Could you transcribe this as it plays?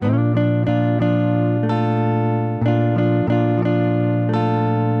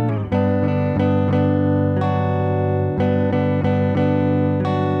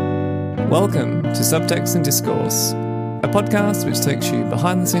Welcome to Subtext Discourse, a podcast which takes you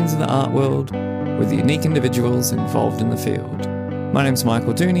behind the scenes of the art world with the unique individuals involved in the field. My name's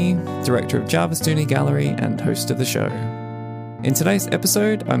Michael Dooney, Director of Jarvis Dooney Gallery and host of the show. In today's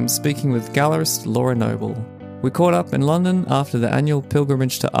episode, I'm speaking with gallerist Laura Noble. We caught up in London after the annual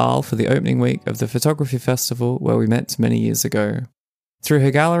pilgrimage to Arles for the opening week of the photography festival where we met many years ago. Through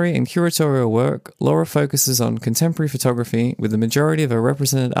her gallery and curatorial work, Laura focuses on contemporary photography with the majority of her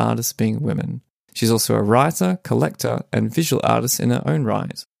represented artists being women. She's also a writer, collector, and visual artist in her own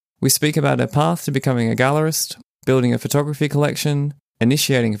right. We speak about her path to becoming a gallerist, building a photography collection,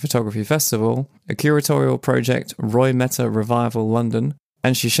 initiating a photography festival, a curatorial project, Roy Meta Revival London,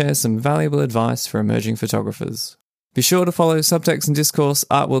 and she shares some valuable advice for emerging photographers. Be sure to follow Subtext and Discourse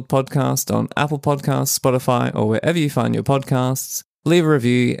Art World Podcast on Apple Podcasts, Spotify, or wherever you find your podcasts. Leave a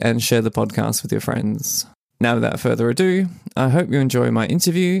review and share the podcast with your friends. Now, without further ado, I hope you enjoy my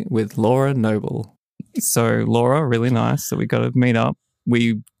interview with Laura Noble. So, Laura, really nice that we got to meet up.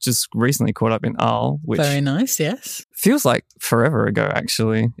 We just recently caught up in Arles, which very nice, yes. Feels like forever ago,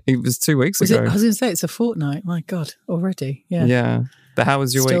 actually. It was 2 weeks ago. I was going to say, it's a fortnight. My God, already. Yeah. Yeah. But how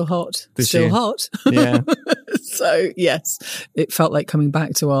was your week? Still hot. Still hot. Yeah. So, yes, it felt like coming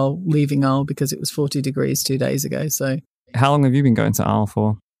back to Arles, leaving Arles because it was 40 degrees 2 days ago. So, how long have you been going to Arles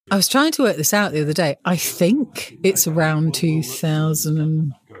for? I was trying to work this out the other day. I think it's around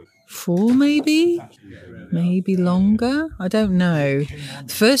 2004, maybe longer. I don't know.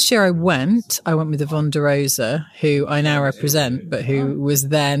 The first year I went with the Von der Rosa, who I now represent, but who was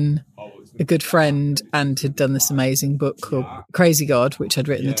then a good friend and had done this amazing book called Crazy God, which I'd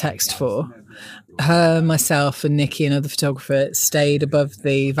written the text for. Her, myself, and Nikki, another photographer, stayed above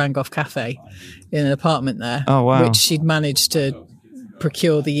the Van Gogh Cafe in an apartment there, oh, wow. which she'd managed to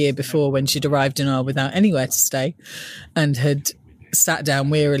procure the year before when she'd arrived in Arles without anywhere to stay, and had sat down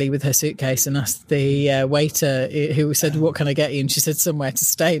wearily with her suitcase and asked the waiter, who said, "What can I get you?" And she said, "Somewhere to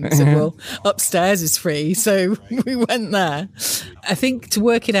stay." And I said, "Well, upstairs is free." So we went there. I think to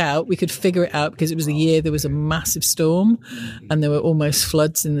work it out, we could figure it out because it was the year there was a massive storm and there were almost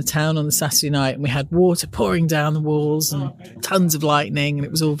floods in the town on the Saturday night, and we had water pouring down the walls and tons of lightning, and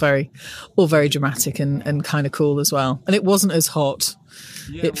it was all very dramatic and kind of cool as well. And it wasn't as hot.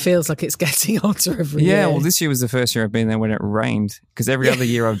 It feels like it's getting hotter every year. Yeah, well, this year was the first year I've been there when it rained, because every other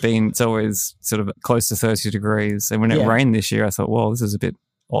year I've been, it's always sort of close to 30 degrees. And when it rained this year, I thought, well, this is a bit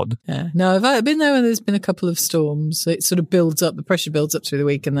odd. Yeah, no, I've been there when there's been a couple of storms. It sort of builds up, the pressure builds up through the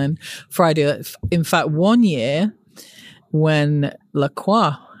week. And then Friday, in fact, one year when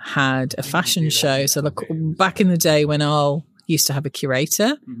Lacroix had a fashion show, so back in the day when Arles used to have a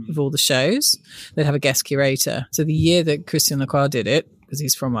curator of all the shows, they'd have a guest curator. So the year that Christian Lacroix did it, because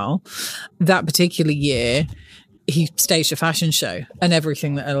he's from Arles, that particular year, he staged a fashion show, and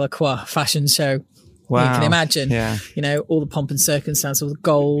everything that a Lacroix fashion show you can imagine. Yeah. You know, all the pomp and circumstance, all the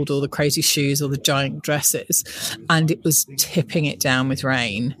gold, all the crazy shoes, all the giant dresses. And it was tipping it down with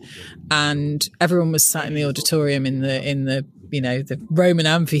rain. And everyone was sat in the auditorium in the the Roman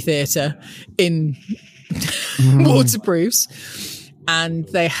amphitheatre in waterproofs. And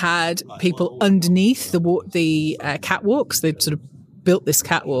they had people underneath the catwalks. They'd sort of built this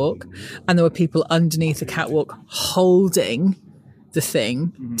catwalk, and there were people underneath the catwalk holding the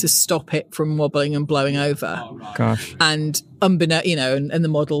thing to stop it from wobbling and blowing over. Gosh. And unbeknownst, and the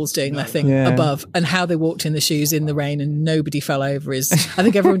models doing their thing above, and how they walked in the shoes in the rain and nobody fell over I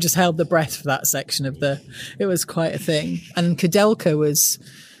think everyone just held their breath for that section it was quite a thing. And Koudelka was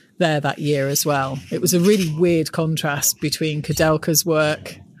there that year as well. It was a really weird contrast between Koudelka's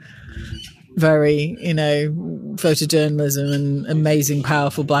work, very, photojournalism and amazing,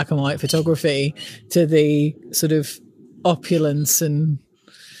 powerful black and white photography, to the sort of opulence and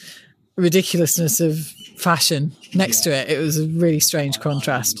ridiculousness of fashion next to it. It was a really strange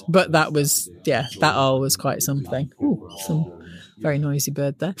contrast. But that was, that all was quite something. Ooh, some very noisy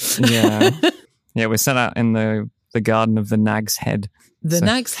bird there. Yeah. Yeah, we're set out in the garden of the Nag's Head.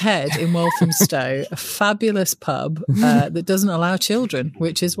 Nag's Head in Walthamstow, a fabulous pub that doesn't allow children,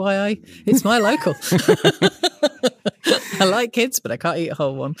 which is why it's my local. I like kids, but I can't eat a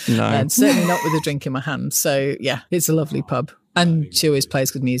whole one. No. And certainly not with a drink in my hand. So, yeah, it's a lovely pub. And she always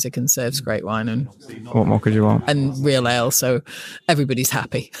plays good music and serves great wine. And what more could you want? And real ale, so everybody's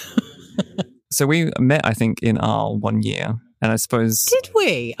happy. So we met, I think, in Arles one year. And I suppose... Did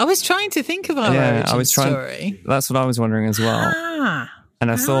we? I was trying to think of our origin story. That's what I was wondering as well. And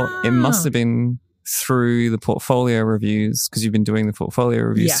I thought it must have been through the portfolio reviews, because you've been doing the portfolio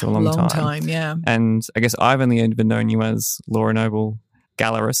reviews for a long time. Yeah. And I guess I've only been known you as Laura Noble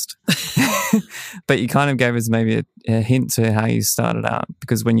gallerist. But you kind of gave us maybe a hint to how you started out,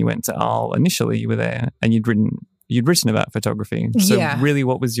 because when you went to Arles initially, you were there and you'd written about photography. So really,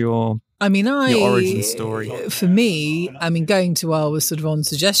 what was your origin story? For me, going to Arles was sort of on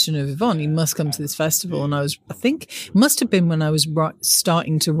suggestion of Yvonne. You must come to this festival, and I think it must have been when I was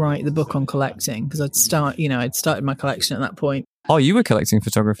starting to write the book on collecting, because I'd started my collection at that point. Oh, you were collecting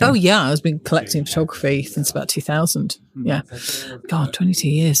photography? Oh, yeah. I've been collecting photography since about 2000. Yeah. God, 22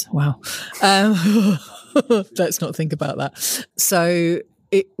 years. Wow. Let's not think about that. So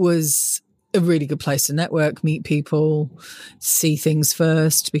it was a really good place to network, meet people, see things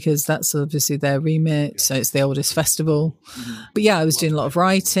first, because that's obviously their remit. So it's the oldest festival. But yeah, I was doing a lot of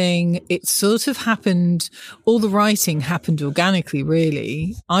writing. It sort of happened, all the writing happened organically,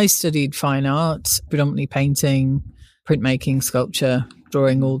 really. I studied fine art, predominantly painting, printmaking, sculpture,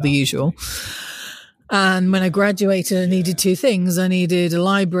 drawing, all the usual. And when I graduated, I needed two things. I needed a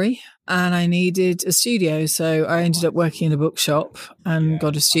library and I needed a studio. So I ended up working in a bookshop and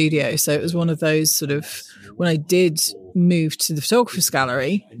got a studio. So it was one of those sort of, when I did move to the photographer's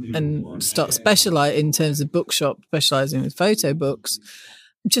gallery and start specialising in terms of bookshop, specialising with photo books,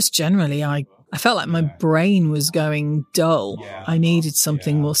 just generally I felt like my brain was going dull. I needed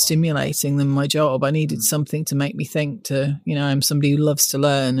something more stimulating than my job. I needed something to make me think I'm somebody who loves to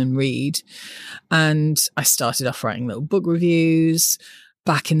learn and read. And I started off writing little book reviews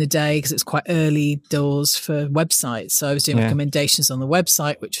back in the day, because it's quite early doors for websites. So I was doing recommendations on the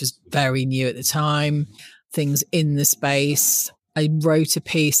website, which was very new at the time, things in the space. I wrote a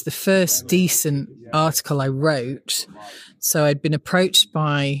piece, the first decent article I wrote. So I'd been approached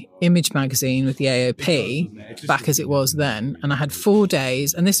by Image magazine with the AOP, back as it was then, and I had 4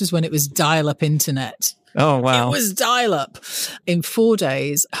 days, and this was when it was dial-up internet. Oh, wow. It was dial-up. In 4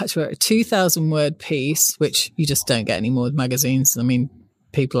 days, I had to write a 2,000-word piece, which you just don't get anymore with magazines.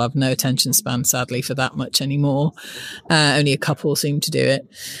 People have no attention span, sadly, for that much anymore. Only a couple seem to do it,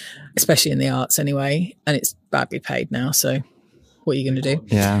 especially in the arts anyway, and it's badly paid now, so what are you going to do?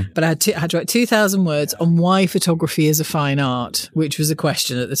 Yeah. But I had to write 2,000 words on why photography is a fine art, which was a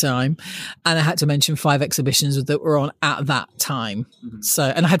question at the time. And I had to mention 5 exhibitions that were on at that time.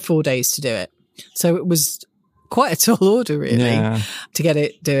 And I had 4 days to do it. So it was quite a tall order, really, to get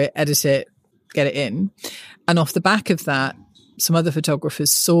it, do it, edit it, get it in. And off the back of that, some other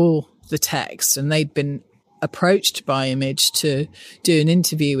photographers saw the text and they'd been approached by Image to do an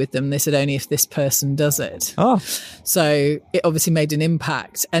interview with them. They said only if this person does it. Oh. So it obviously made an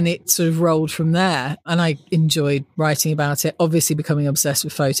impact and it sort of rolled from there. And I enjoyed writing about it, obviously becoming obsessed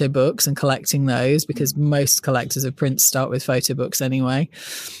with photo books and collecting those, because most collectors of prints start with photo books anyway.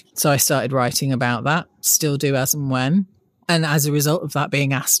 So I started writing about that, still do as and when. And as a result of that,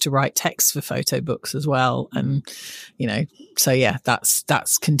 being asked to write text for photo books as well. And, so yeah,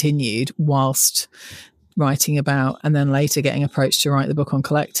 that's continued whilst writing about, and then later getting approached to write the book on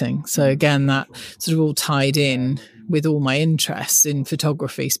collecting. So again, that sort of all tied in with all my interests in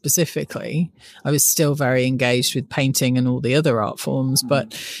photography specifically. I was still very engaged with painting and all the other art forms,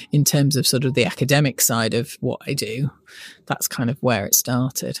 but in terms of sort of the academic side of what I do, that's kind of where it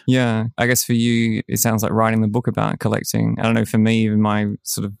started. Yeah. I guess for you, it sounds like writing the book about collecting. I don't know, for me, even my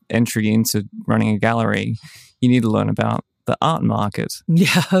sort of entry into running a gallery, you need to learn about the art market.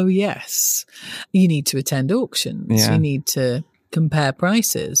 Yeah, oh yes. You need to attend auctions. Yeah. You need to compare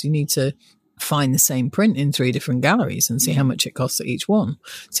prices. You need to find the same print in 3 different galleries and see how much it costs at each one.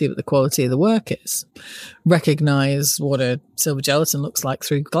 See what the quality of the work is. Recognise what a silver gelatin looks like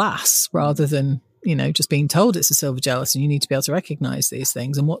through glass, rather than, just being told it's a silver gelatin. You need to be able to recognise these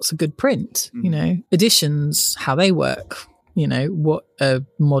things and what's a good print. Editions, how they work. What a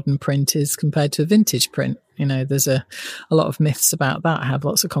modern print is compared to a vintage print. There's a lot of myths about that. I have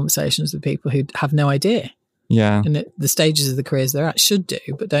lots of conversations with people who have no idea. Yeah. And the stages of the careers they're at should do,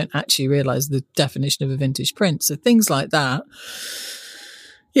 but don't actually realise the definition of a vintage print. So things like that.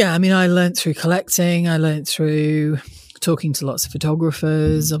 Yeah, I learned through collecting. I learned through talking to lots of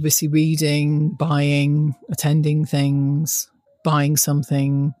photographers, obviously reading, buying, attending things, buying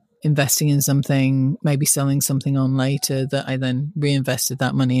something, investing in something, maybe selling something on later that I then reinvested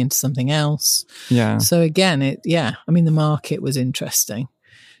that money into something else. Yeah. So again, the market was interesting,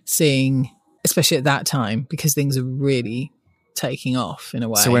 seeing, especially at that time, because things are really taking off in a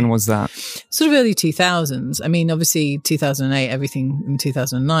way. So when was that? Sort of early 2000s. Obviously 2008, everything in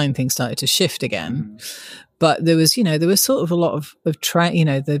 2009, things started to shift again. But there was sort of a lot of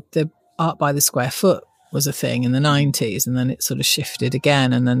the art by the square foot was a thing in the 90s, and then it sort of shifted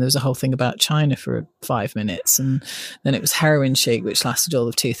again, and then there was a whole thing about China for 5 minutes, and then it was heroin chic, which lasted all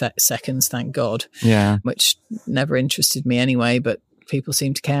of 2 seconds, thank God. Yeah. Which never interested me anyway, but people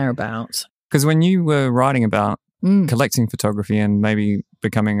seem to care about. Because when you were writing about collecting photography and maybe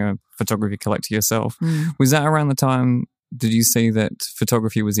becoming a photography collector yourself, was that around the time did you see that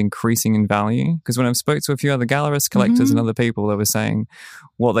photography was increasing in value? Because when I've spoke to a few other gallerists, collectors and other people, they were saying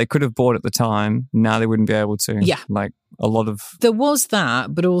what they could have bought at the time, now they wouldn't be able to. Yeah. Like a lot of... There was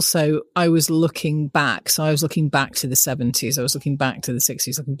that, but also I was looking back. So I was looking back to the 70s, I was looking back to the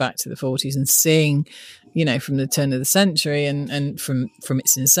 60s, looking back to the 40s and seeing, you know, from the turn of the century and from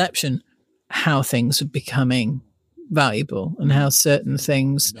its inception, how things were becoming valuable and how certain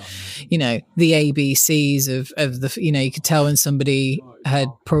things, you know, the ABCs of the, you know, you could tell when somebody had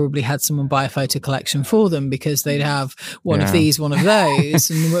probably had someone buy a photo collection for them because they'd have one of these, one of those,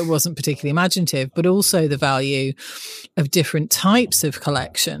 and it wasn't particularly imaginative, but also the value of different types of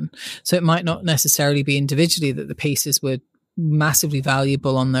collection. So it might not necessarily be individually that the pieces were massively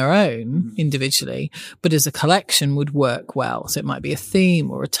valuable on their own individually, but as a collection would work well. So it might be a theme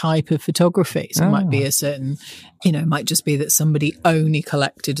or a type of photography. So it might be a certain, you know, it might just be that somebody only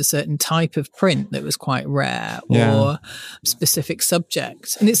collected a certain type of print that was quite rare or specific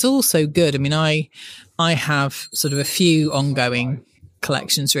subject. And it's also good. I mean, I have sort of a few ongoing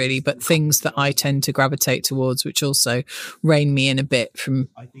collections really, but things that I tend to gravitate towards, which also rein me in a bit from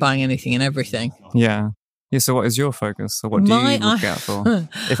buying anything and everything. Yeah. Yeah, so what is your focus? Or what do you look out for?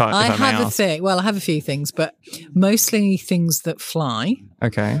 If I have a thing. Well, I have a few things, but mostly things that fly.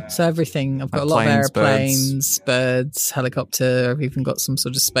 Okay. So everything. I've got a lot of airplanes, birds, helicopter. I've even got some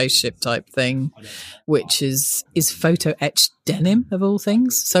sort of spaceship type thing, which is photo etched denim of all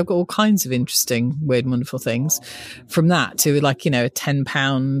things. So I've got all kinds of interesting, weird, wonderful things. From that to like, you know, a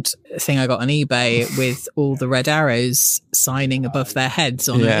 £10 thing I got on eBay with all the red arrows signing above their heads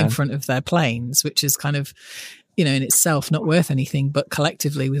on in front of their planes, which is kind of, you know, in itself not worth anything, but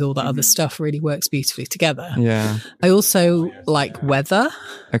collectively with all that other stuff really works beautifully together. Yeah. I also like weather.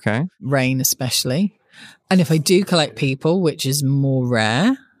 Okay. Rain especially. And if I do collect people, which is more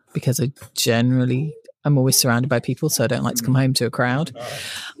rare because I'm always surrounded by people, so I don't like to come home to a crowd.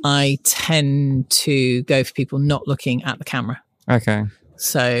 I tend to go for people not looking at the camera. Okay.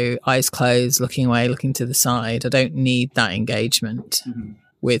 So eyes closed, looking away, looking to the side. I don't need that engagement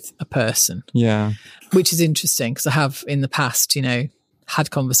with a person. Yeah. Which is interesting because I have in the past, you know,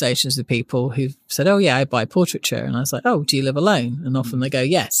 had conversations with people who've said, oh yeah, I buy portraiture. And I was like, oh, do you live alone? And often they go,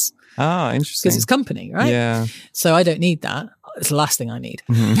 yes. Ah, interesting. Because it's company, right? Yeah. So I don't need that. It's the last thing I need.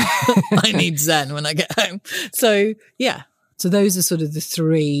 I need Zen when I get home. So yeah. So those are sort of the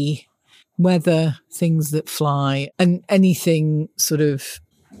three: weather, things that fly, and anything sort of,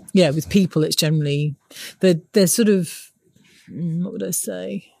 with people it's generally, they're sort of, what would I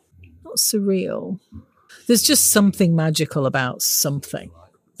say? Not surreal. There's just something magical about something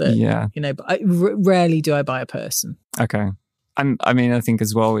that, you know, but rarely do I buy a person. Okay. I mean, I think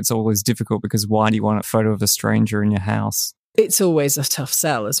as well, it's always difficult because why do you want a photo of a stranger in your house? It's always a tough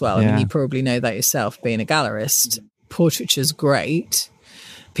sell as well. I mean, you probably know that yourself, being a gallerist. Portraiture's great.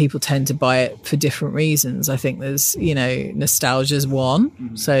 People tend to buy it for different reasons. I think there's, you know, nostalgia's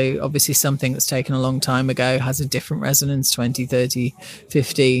one. So obviously something that's taken a long time ago has a different resonance 20, 30,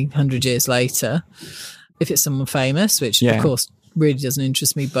 50, 100 years later. If it's someone famous, which of course really doesn't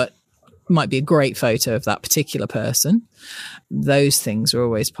interest me, but might be a great photo of that particular person. Those things are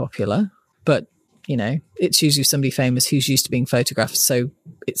always popular. But, you know, it's usually somebody famous who's used to being photographed, so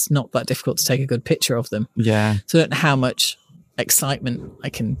it's not that difficult to take a good picture of them. Yeah. So I don't know how much excitement I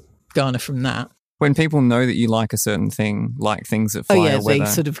can garner from that. When people know that you like a certain thing, like things that fly or weather, they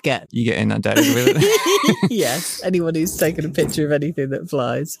sort of you get inundated with it. Yes. Anyone who's taken a picture of anything that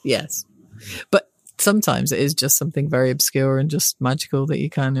flies, yes. But sometimes it is just something very obscure and just magical that you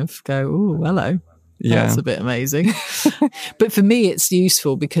kind of go, oh, hello. Yeah. That's a bit amazing. But for me, it's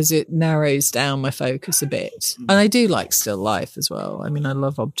useful because it narrows down my focus a bit. And I do like still life as well. I mean, I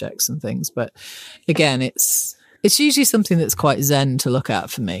love objects and things. But again, it's usually something that's quite zen to look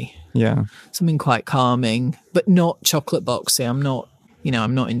at for me. Yeah. Something quite calming, but not chocolate boxy. I'm not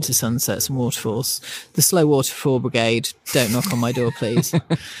into sunsets and waterfalls. The slow waterfall brigade, don't knock on my door, please.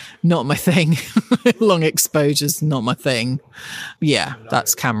 Not my thing. Long exposures, not my thing. Yeah,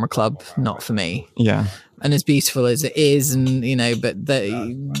 that's camera club, not for me. Yeah. And as beautiful as it is, and, you know, but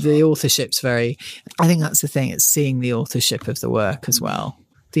the authorship's very, I think that's the thing. It's seeing the authorship of the work as well.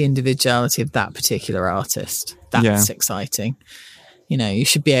 The individuality of that particular artist. That's exciting. You know, you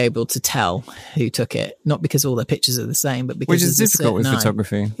should be able to tell who took it, not because all their pictures are the same, but because which is difficult with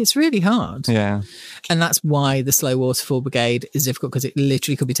photography. It's really hard. Yeah. And that's why the slow waterfall brigade is difficult, because it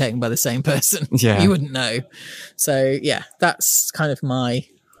literally could be taken by the same person. Yeah. You wouldn't know. So, yeah, that's kind of my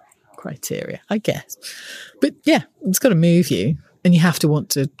criteria, I guess. But, yeah, it's got to move you. And you have to want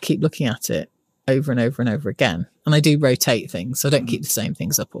to keep looking at it over and over and over again. And I do rotate things. So I don't keep the same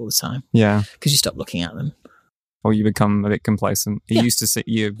things up all the time. Yeah. Because you stop looking at them. Or you become a bit complacent. You used to see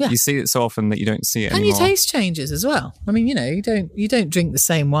you see it so often that you don't see it anymore. And your taste changes as well. I mean, you don't drink the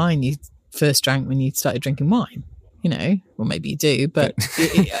same wine you first drank when you started drinking wine. Well, maybe you do, but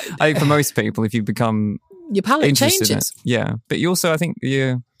I think for most people, if you become your palate changes. But you also, I think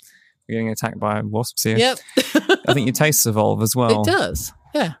you're getting attacked by wasps here. Yep. I think your tastes evolve as well. It does.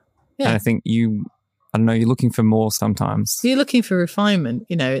 Yeah. And I think you're looking for more sometimes. You're looking for refinement.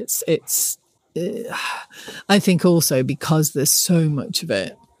 I think also because there's so much of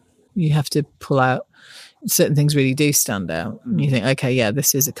it, you have to pull out certain things really do stand out. And you think, okay, yeah,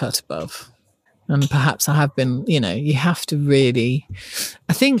 this is a cut above. And perhaps I have been, you have to really,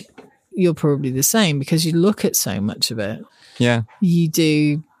 I think you're probably the same because you look at so much of it. Yeah. You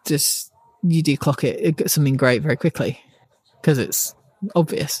do clock it something great very quickly because it's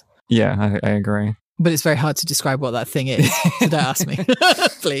obvious. Yeah, I agree. But it's very hard to describe what that thing is. So don't ask me,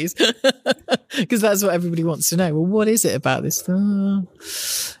 please. Because that's what everybody wants to know. Well, what is it about this?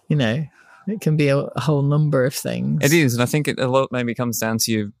 It can be a whole number of things. It is. And I think a lot maybe comes down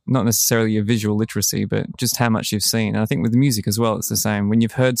to not necessarily your visual literacy, but just how much you've seen. And I think with music as well, it's the same. When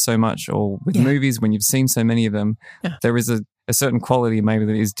you've heard so much, or with movies, when you've seen so many of them, there is a certain quality maybe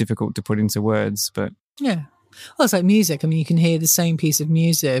that is difficult to put into words. But yeah. Well, it's like music. I mean, you can hear the same piece of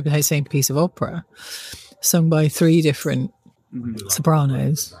music, the same piece of opera, sung by 3 different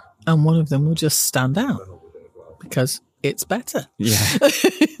sopranos, and one of them will just stand out because it's better. Yeah.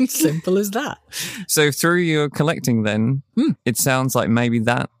 Simple as that. So through your collecting then, it sounds like maybe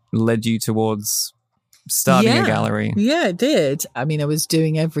that led you towards starting a gallery. Yeah, it did. I mean, I was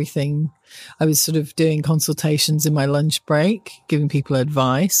doing everything. I was sort of doing consultations in my lunch break, giving people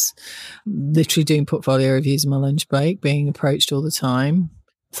advice, literally doing portfolio reviews in my lunch break, being approached all the time.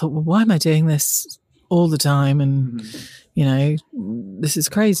 I thought, well, why am I doing this all the time? And, this is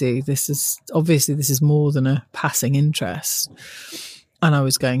crazy. This is more than a passing interest. And I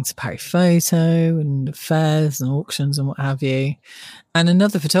was going to Paris Photo and fairs and auctions and what have you. And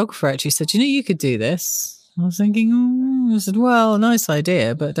another photographer actually said, you could do this. I was thinking, I said, well, nice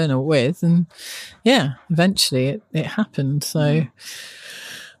idea, but I don't know what with. And yeah, eventually it happened. So a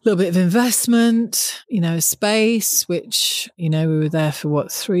little bit of investment, a space, which, we were there for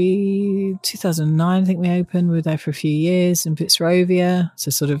 2009, I think we opened. We were there for a few years in Fitzrovia. So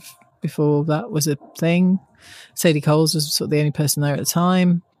sort of before that was a thing. Sadie Coles was sort of the only person there at the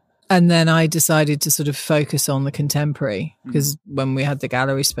time. And then I decided to sort of focus on the contemporary because when we had the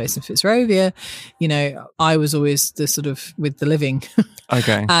gallery space in Fitzrovia, I was always the sort of with the living.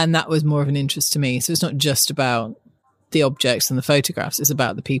 Okay. And that was more of an interest to me. So it's not just about the objects and the photographs. It's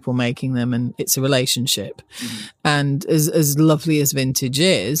about the people making them, and it's a relationship. And as lovely as vintage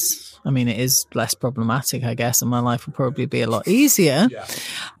is, I mean, it is less problematic, I guess, and my life will probably be a lot easier.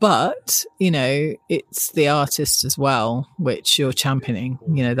 But, it's the artist as well, which you're championing,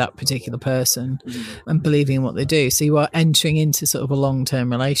 that particular person and believing in what they do. So you are entering into sort of a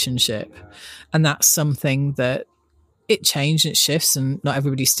long-term relationship. And that's something that it changed and it shifts, and not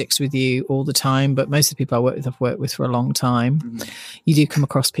everybody sticks with you all the time, but most of the people I work with, I've worked with for a long time. You do come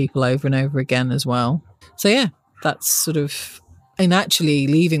across people over and over again as well. So yeah, that's sort of, and actually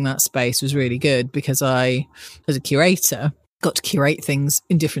leaving that space was really good because I, as a curator, got to curate things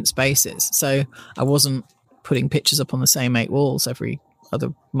in different spaces. So I wasn't putting pictures up on the same 8 walls every other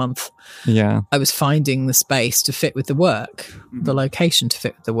month. Yeah. I was finding the space to fit with the work, the location to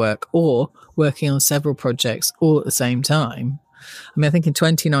fit with the work, or working on several projects all at the same time. I mean, I think in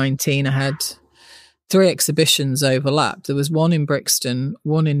 2019 I had 3 exhibitions overlapped. There was one in Brixton,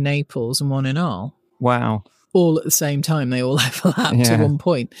 one in Naples, and one in Arles. Wow. All at the same time. They all overlapped at one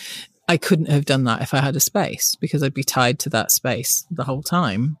point. I couldn't have done that if I had a space because I'd be tied to that space the whole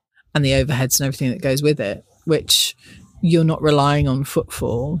time, and the overheads and everything that goes with it, which you're not relying on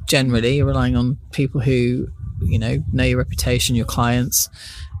footfall generally. You're relying on people who, know your reputation, your clients.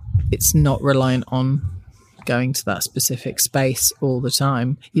 It's not reliant on going to that specific space all the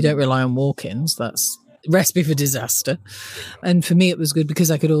time. You don't rely on walk-ins. That's recipe for disaster. And for me, it was good because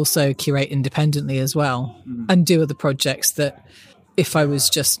I could also curate independently as well and do other projects that if I was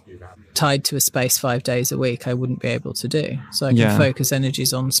just tied to a space 5 days a week, I wouldn't be able to do. So I can focus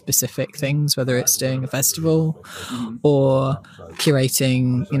energies on specific things, whether it's doing a festival or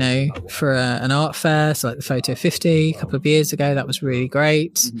curating, for an art fair. So like the Photo 50 a couple of years ago, that was really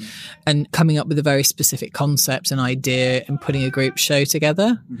great. And coming up with a very specific concept and idea and putting a group show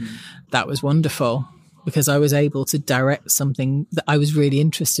together, that was wonderful. because I was able to direct something that I was really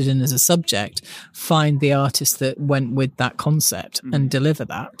interested in as a subject, find the artist that went with that concept and deliver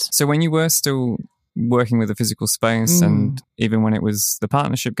that. So when you were still working with a physical space and even when it was the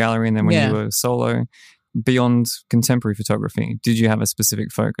partnership gallery and then when you were solo, beyond contemporary photography, did you have a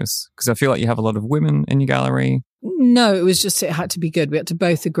specific focus? Because I feel like you have a lot of women in your gallery. No, it was just, it had to be good. We had to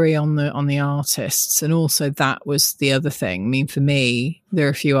both agree on the artists, and also that was the other thing. I mean, for me, there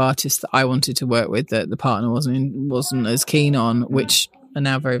are a few artists that I wanted to work with that the partner wasn't as keen on, which are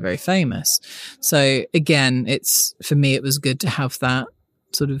now very, very famous. So again, for me, it was good to have that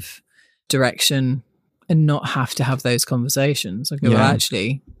sort of direction and not have to have those conversations. I go, well,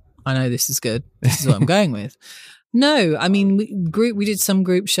 actually, I know this is good. This is what I'm going with. No, I mean, we did some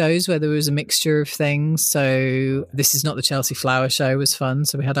group shows where there was a mixture of things. So This Is Not the Chelsea Flower Show was fun.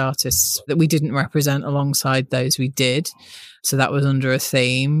 So we had artists that we didn't represent alongside those we did. So that was under a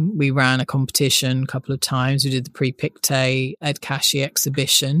theme. We ran a competition a couple of times. We did the Pre-Pictet Ed Cashy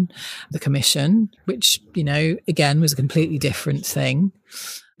exhibition, the commission, which, again, was a completely different thing.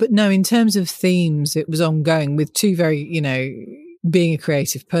 But no, in terms of themes, it was ongoing with two very, being a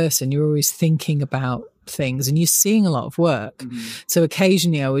creative person, you're always thinking about things and you're seeing a lot of work. So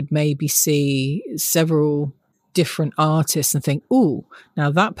occasionally I would maybe see several different artists and think, oh,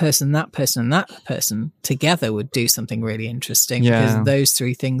 now that person, and that person together would do something really interesting because those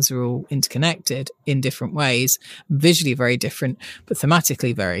three things are all interconnected in different ways, visually very different, but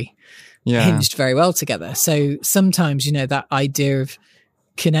thematically very hinged very well together. So sometimes, that idea of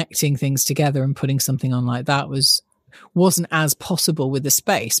connecting things together and putting something on like that wasn't as possible with the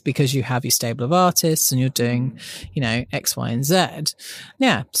space because you have your stable of artists and you're doing, X, Y, and Z.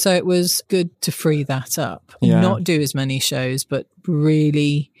 Yeah. So it was good to free that up and not do as many shows, but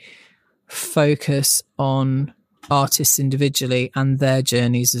really focus on artists individually and their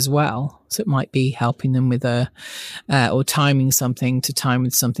journeys as well. So it might be helping them with or timing something to time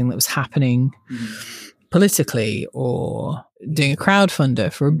with something that was happening politically, or doing a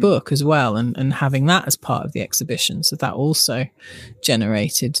crowdfunder for a book as well, and having that as part of the exhibition. So that also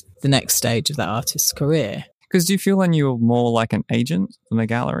generated the next stage of that artist's career. Because do you feel then you're more like an agent than a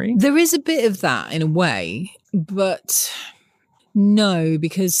gallery? There is a bit of that in a way, but no,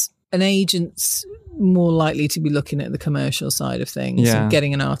 because an agent's more likely to be looking at the commercial side of things and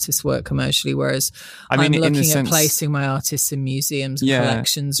getting an artist's work commercially, whereas I'm looking at placing my artists in museums and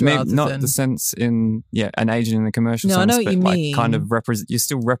collections rather than... Not the sense in, an agent in the commercial sense, I know what you mean. Kind of you're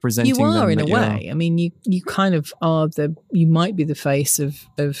still representing them. You are, in a way. I mean, you kind of are you might be the face of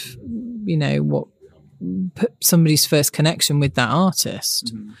what somebody's first connection with that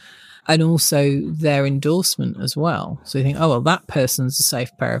artist. And also their endorsement as well. So you think, oh, well, that person's a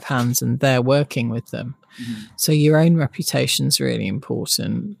safe pair of hands and they're working with them. So your own reputation's really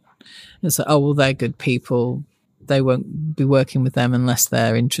important. It's like, oh, well, they're good people. They won't be working with them unless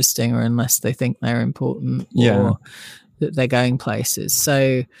they're interesting or unless they think they're important or that they're going places.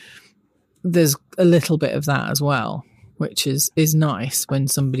 So there's a little bit of that as well, which is nice when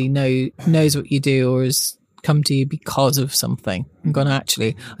somebody knows what you do or is come to you because of something and gone,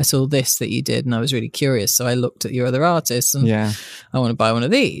 actually, I saw this that you did and I was really curious, so I looked at your other artists and I want to buy one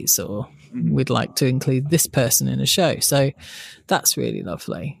of these, or we'd like to include this person in a show. So that's really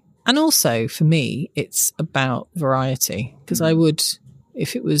lovely. And also for me, it's about variety, because I would,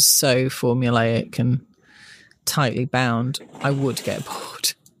 if it was so formulaic and tightly bound, I would get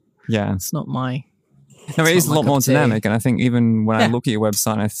bored. It's not my... No, it is a lot more dynamic, and I think even when I look at your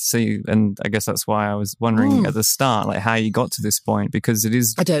website, I see, and I guess that's why I was wondering at the start, like how you got to this point, because it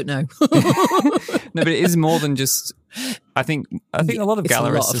is. I don't know. No, but it is more than just. I think a lot of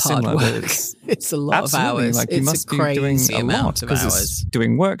gallerists are similar. It's a lot of hours. Like you must be doing a lot because it's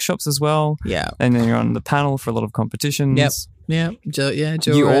doing workshops as well. Yeah, and then you're on the panel for a lot of competitions. Yeah.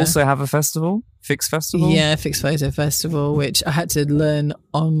 You also have a festival, Fix Festival? Yeah, Fix Photo Festival, which I had to learn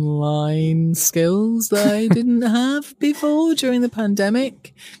online skills that I didn't have before during the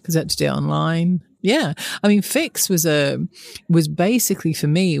pandemic, because I had to do it online. Yeah. I mean, Fix was basically, for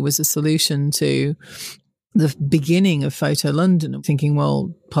me, was a solution to the beginning of Photo London. I'm thinking,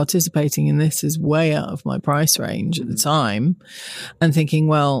 well, participating in this is way out of my price range at the time, and thinking,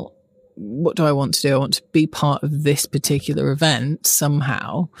 well, what do I want to do? I want to be part of this particular event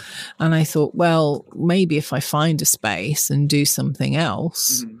somehow. And I thought, well, maybe if I find a space and do something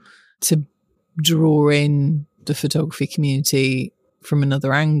else to draw in the photography community from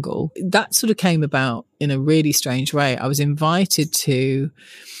another angle. That sort of came about in a really strange way. I was invited to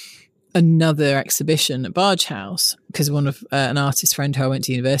another exhibition at Barge House because one of an artist friend who I went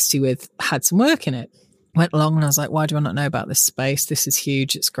to university with had some work in it. Went along and I was like, why do I not know about this space? This is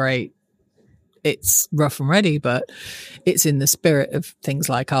huge. It's great. it's rough and ready, but it's in the spirit of things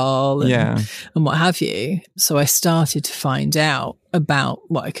like Arl and what have you. So I started to find out about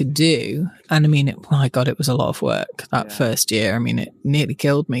what I could do. And I mean, my God, it was a lot of work that first year. I mean, it nearly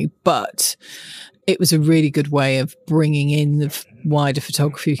killed me, but it was a really good way of bringing in the wider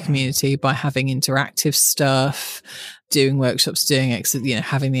photography community by having interactive stuff, doing workshops,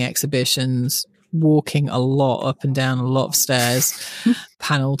 having the exhibitions, walking a lot up and down a lot of stairs,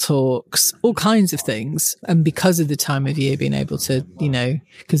 panel talks, all kinds of things. And because of the time of year, being able to,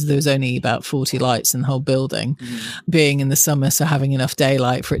 because there was only about 40 lights in the whole building, being in the summer, so having enough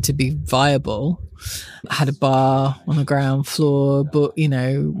daylight for it to be viable. I had a bar on the ground floor, but,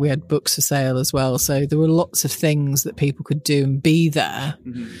 we had books for sale as well. So there were lots of things that people could do and be there,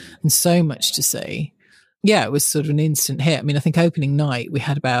 and so much to see. Yeah, it was sort of an instant hit. I mean, I think opening night, we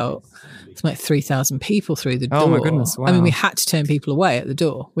had about 3,000 people through the door. Oh, my goodness, wow. I mean, we had to turn people away at the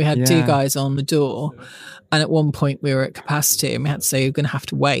door. We had 2 guys on the door, and at one point we were at capacity, and we had to say, you're going to have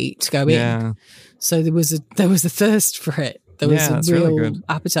to wait to go in. So there was a thirst for it. There was a real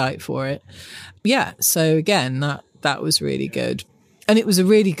appetite for it. Yeah, so again, that was really good. And it was a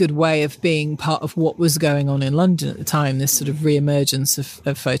really good way of being part of what was going on in London at the time, this sort of re-emergence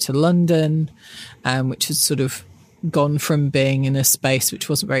of Photo London, which had sort of gone from being in a space which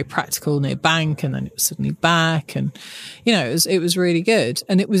wasn't very practical near Bank, and then it was suddenly back. And, it was really good.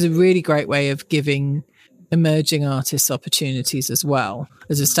 And it was a really great way of giving emerging artists opportunities as well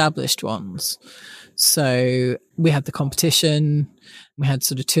as established ones. So we had the competition, we had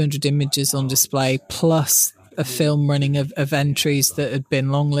sort of 200 images on display, plus a film running of entries that had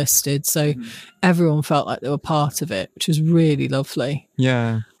been long listed. So everyone felt like they were part of it, which was really lovely.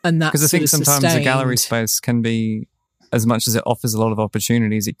 Yeah. And that's because I think sometimes a gallery space can be, as much as it offers a lot of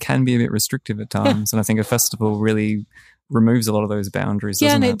opportunities, it can be a bit restrictive at times. And I think a festival really removes a lot of those boundaries,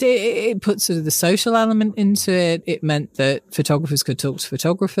 doesn't it? It puts sort of the social element into it. It meant that photographers could talk to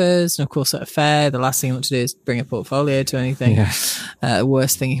photographers. And of course, at a fair, the last thing you want to do is bring a portfolio to anything. Yeah. The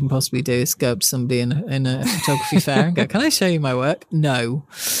worst thing you can possibly do is go up to somebody in a photography fair and go, can I show you my work? No.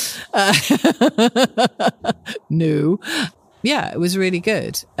 No. Yeah, it was really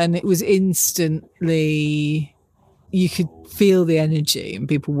good. And it was instantly, you could feel the energy and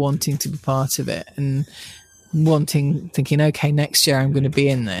people wanting to be part of it and thinking, okay, next year I'm going to be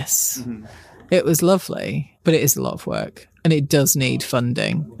in this. It was lovely, but it is a lot of work and it does need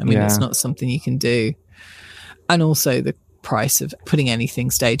funding. I mean, it's not something you can do. And also the price of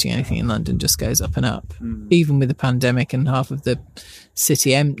staging anything in London just goes up and up. Even with the pandemic and half of the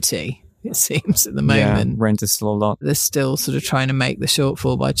city empty, it seems at the moment. Yeah, rent is still a lot. They're still sort of trying to make the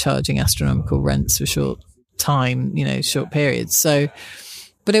shortfall by charging astronomical rents for short time, short periods. So,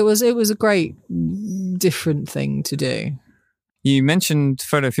 but it was a great different thing to do. You mentioned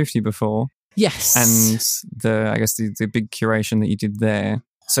Photo 50 before. Yes. And the big curation that you did there.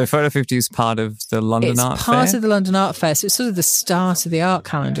 So Photo 50 is part of the London Art Fair? It's part of the London Art Fair. So it's sort of the start of the art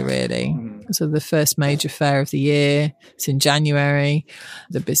calendar, really. So the first major fair of the year. It's in January.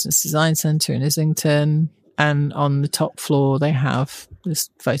 The Business Design Centre in Islington. And on the top floor, they have this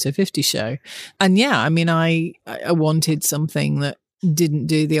Photo 50 show. And I mean, I wanted something that didn't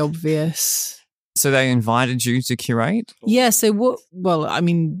do the obvious. So they invited you to curate? Yeah. So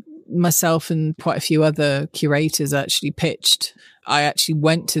myself and quite a few other curators actually pitched. I actually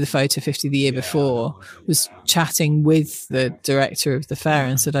went to the Photo 50 the year before, was chatting with the director of the fair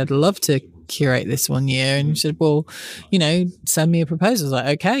and said, I'd love to curate this one year. And she said, well, send me a proposal. I was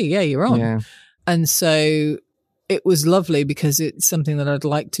like, okay, yeah, you're on. Yeah. And so it was lovely because it's something that I'd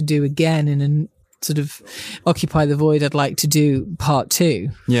like to do again in sort of occupy the void. I'd like to do part 2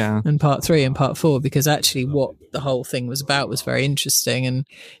 and part 3 and part 4, because actually what the whole thing was about was very interesting. And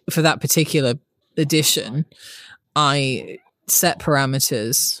for that particular edition, I set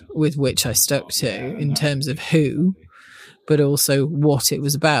parameters with which I stuck to in terms of who, but also what it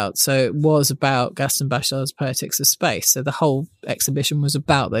was about. So it was about Gaston Bachelard's Poetics of Space. So the whole exhibition was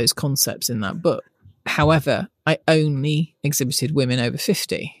about those concepts in that book. However, I only exhibited women over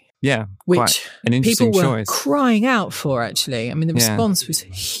 50. Yeah, which an interesting people were choice. Crying out for, actually. I mean, the response was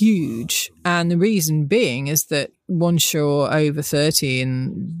huge. And the reason being is that once you're over 30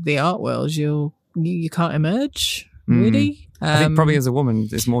 in the art world, you can't emerge, really. I think probably as a woman,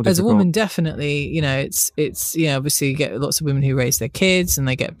 it's more difficult. As a woman, definitely, it's obviously you get lots of women who raise their kids and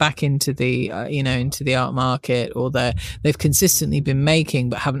they get back into the, into the art market, or they've consistently been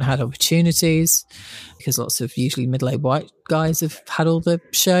making but haven't had opportunities, because lots of usually middle-aged white guys have had all the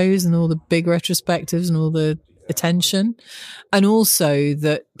shows and all the big retrospectives and all the attention. And also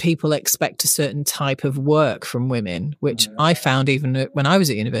that people expect a certain type of work from women, which I found even when I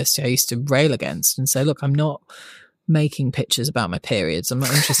was at university, I used to rail against and say, look, I'm not making pictures about my periods. I'm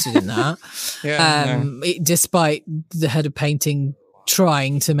not interested in that. Despite the head of painting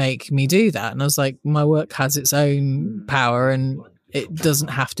trying to make me do that. And I was like, my work has its own power and it doesn't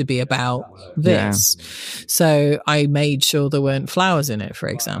have to be about this. Yeah. So I made sure there weren't flowers in it, for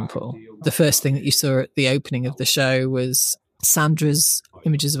example. The first thing that you saw at the opening of the show was Sandra's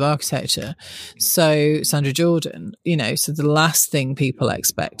images of architecture. So Sandra Jordan, so the last thing people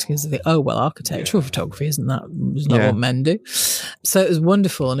expect is architectural photography is not what men do. So it was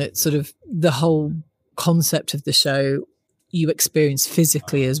wonderful. And it's sort of the whole concept of the show you experience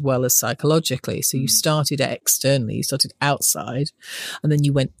physically as well as psychologically. So you started externally, you started outside, and then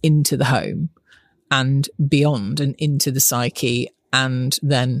you went into the home and beyond and into the psyche, and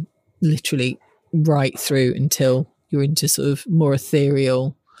then literally right through until you're into sort of more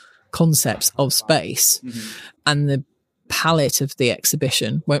ethereal concepts of space. And the palette of the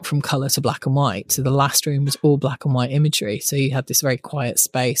exhibition went from colour to black and white. So the last room was all black and white imagery. So you had this very quiet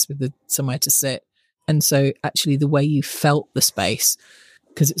space with somewhere to sit. And so actually the way you felt the space,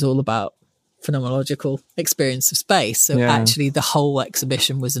 because it's all about phenomenological experience of space. So actually the whole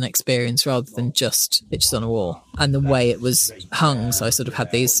exhibition was an experience rather than just pictures on a wall. And the way it was hung, so I sort of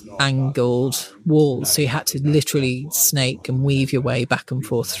had these angled walls. So you had to literally snake and weave your way back and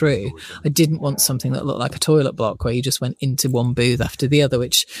forth through. I didn't want something that looked like a toilet block where you just went into one booth after the other,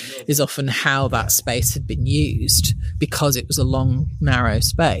 which is often how that space had been used because it was a long, narrow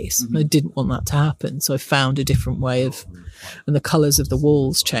space. I didn't want that to happen. So I found a different way of, and the colours of the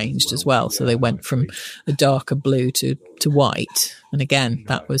walls changed as well. So they went from a darker blue to white. And again,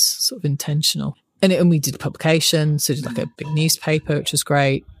 that was sort of intentional. And we did publication, so did like a big newspaper, which was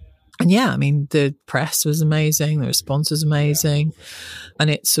great. And yeah, I mean, the press was amazing. The response was amazing.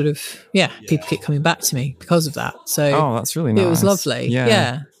 And it's sort of, people keep coming back to me because of that. So that's really nice. It was lovely.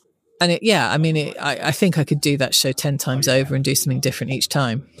 Yeah. And I think I could do that show 10 times over and do something different each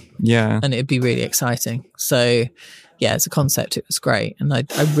time. Yeah. And it'd be really exciting. So yeah, as a concept, it was great. And I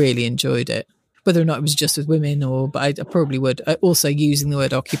really enjoyed it. Whether or not it was just with women but I probably would. Also using the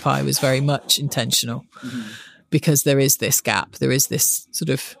word occupy was very much intentional because there is this gap. There is this sort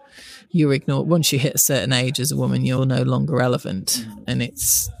of, you ignore, once you hit a certain age as a woman, you're no longer relevant and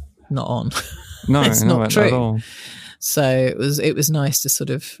it's not on. No, it's not true. At all. So it was nice to sort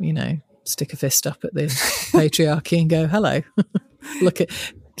of, stick a fist up at the patriarchy and go, hello, look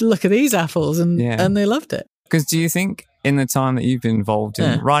at these apples. And they loved it. Because do you think in the time that you've been involved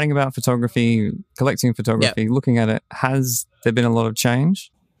in writing about photography, collecting photography, looking at it, has there been a lot of change?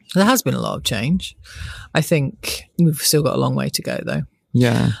 There has been a lot of change. I think we've still got a long way to go, though.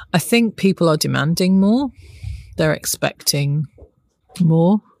 Yeah. I think people are demanding more. They're expecting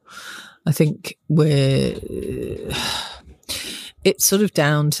more. I think it's sort of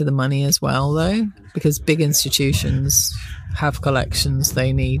down to the money as well, though, because big institutions have collections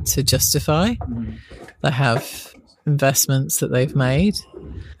they need to justify. They have investments that they've made,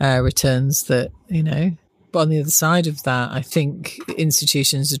 returns that, But on the other side of that, I think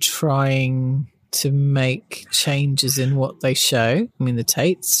institutions are trying to make changes in what they show. I mean, the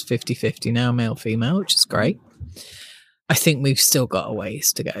Tate's 50-50 now, male-female, which is great. I think we've still got a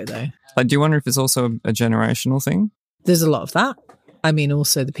ways to go, though. Do you wonder if it's also a generational thing? There's a lot of that. I mean,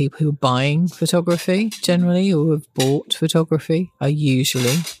 also the people who are buying photography generally or have bought photography are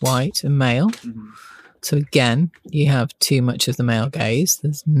usually white and male. So again, you have too much of the male gaze.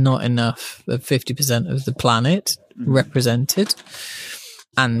 There's not enough of 50% of the planet represented.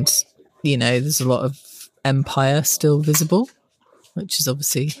 And, there's a lot of empire still visible, which is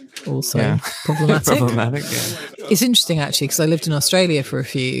obviously also problematic. It's interesting, actually, because I lived in Australia for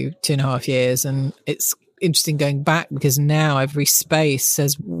 2.5 years, and it's interesting going back because now every space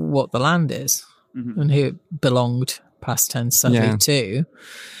says what the land is and who it belonged, past tense, subtly to.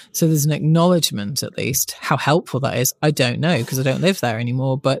 So there's an acknowledgement, at least. How helpful that is, I don't know, because I don't live there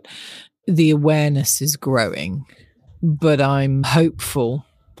anymore, but the awareness is growing. But I'm hopeful.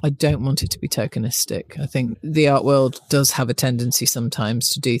 I don't want it to be tokenistic. I think the art world does have a tendency sometimes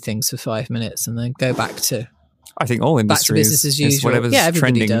to do things for 5 minutes and then go back to, I think all industries, business as usual. Whatever's everybody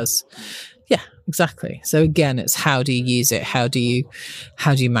trending. Does. Yeah, exactly. So again, it's how do you use it? How do you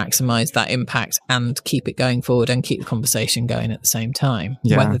maximize that impact and keep it going forward and keep the conversation going at the same time?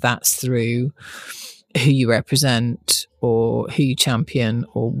 Yeah. Whether that's through who you represent or who you champion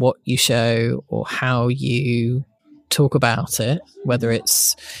or what you show or how you talk about it, whether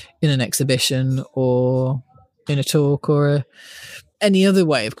it's in an exhibition or in a talk or any other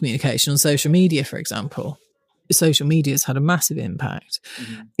way of communication on social media, for example. social media has had a massive impact.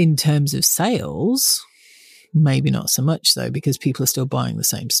 In terms of sales, maybe not so much though, because people are still buying the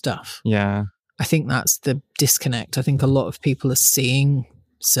same stuff. Yeah. I think that's the disconnect. I think a lot of people are seeing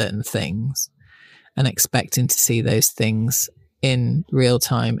certain things and expecting to see those things in real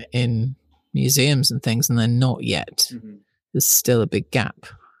time in museums and things, and they're not yet. There's still a big gap.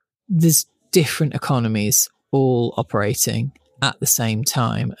 There's different economies all operating at the same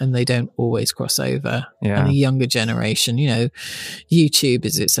time, and they don't always cross over. And the younger generation, YouTube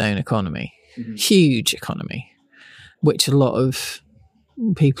is its own economy, huge economy, which a lot of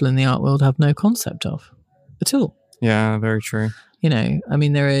people in the art world have no concept of at all. Yeah, very true. There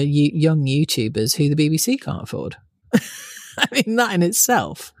are young YouTubers who the BBC can't afford. I mean, that in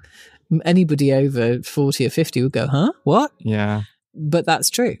itself, anybody over 40 or 50 would go, huh? What? Yeah. But that's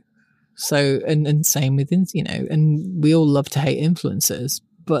true. So, and same with, and we all love to hate influencers,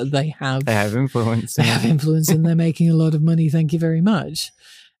 but they have influence. They have influence and they're making a lot of money. Thank you very much.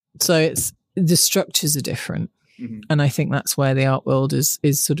 So the structures are different. And I think that's where the art world is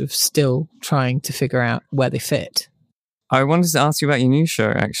sort of still trying to figure out where they fit. I wanted to ask you about your new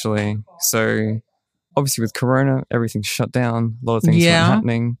show, actually. So obviously with Corona, everything's shut down. A lot of things weren't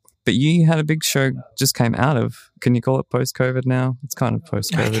happening. But you had a big show just came out of, can you call it post-COVID now? It's kind of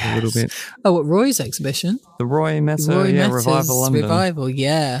post-COVID a little bit. Oh, what, Roy's exhibition? The Roy Meta, Revival London. Revival,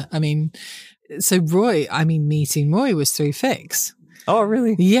 yeah. I mean, so meeting Roy was through Fix. Oh,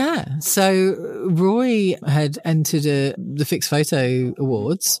 really? Yeah. So Roy had entered the Fix Photo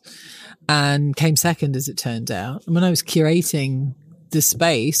Awards and came second, as it turned out. And when I was curating the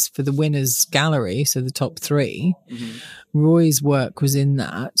space for the winners gallery, so the top 3, Roy's work was in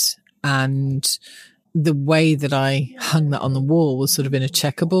that, and the way that I hung that on the wall was sort of in a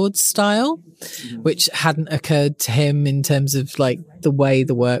checkerboard style, which hadn't occurred to him in terms of like the way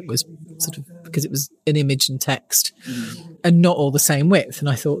the work was sort of, because it was an image and text and not all the same width. And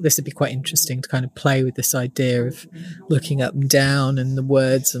I thought this would be quite interesting to kind of play with this idea of looking up and down and the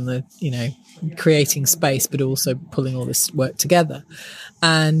words and the, creating space, but also pulling all this work together.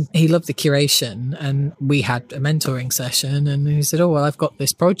 And he loved the curation, and we had a mentoring session, and he said, oh, well, I've got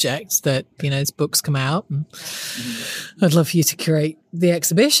this project that, this book's come out and I'd love for you to curate the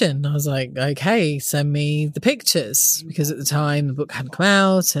exhibition. I was like, okay, send me the pictures, because at the time the book hadn't come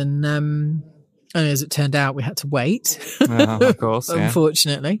out, and as it turned out, we had to wait. Of course,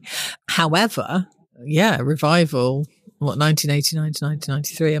 unfortunately. However, Revival, 1989 to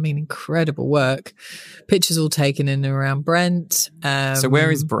 1993. I mean, incredible work. Pictures all taken in and around Brent. So where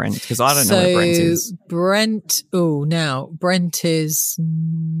is Brent? Because I don't know where Brent is. Brent is...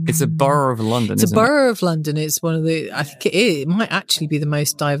 It's a borough of London, isn't it? It's a borough of London. It's one of the... I think it might actually be the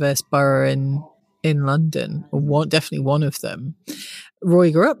most diverse borough in London, or definitely one of them.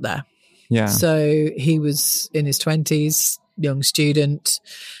 Roy grew up there. Yeah. So he was in his 20s, young student,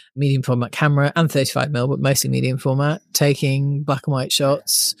 medium format camera and 35mm, but mostly medium format, taking black and white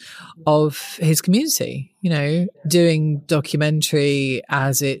shots of his community, doing documentary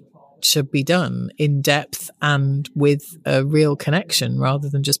as it should be done, in depth and with a real connection, rather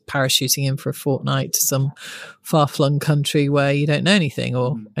than just parachuting in for a fortnight to some far-flung country where you don't know anything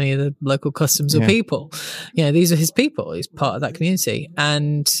or any of the local customs or people. These are his people. He's part of that community.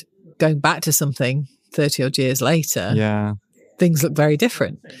 And going back to something 30 odd years later, things look very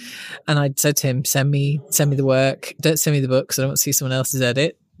different. And I said to him, send me the work. Don't send me the book because I don't want to see someone else's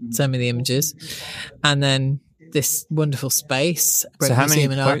edit. Send me the images. And then this wonderful space, so how many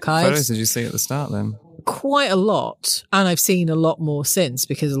Archives. Photos did you see at the start then? Quite a lot. And I've seen a lot more since,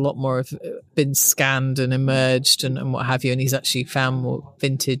 because a lot more have been scanned and emerged and what have you. And he's actually found more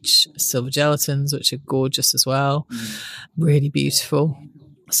vintage silver gelatins, which are gorgeous as well. Really beautiful.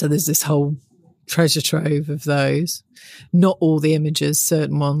 So there's this whole treasure trove of those. Not all the images,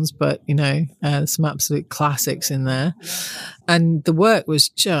 certain ones, but some absolute classics in there. And the work was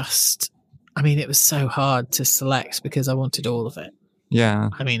just, it was so hard to select because I wanted all of it. Yeah.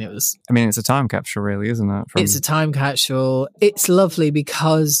 It's a time capsule, really, isn't it? It's a time capsule. It's lovely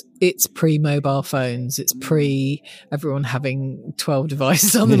because it's pre-mobile phones. It's everyone having 12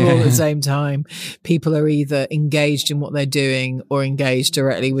 devices on them all at the same time. People are either engaged in what they're doing or engaged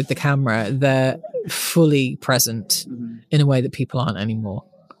directly with the camera. They're fully present in a way that people aren't anymore.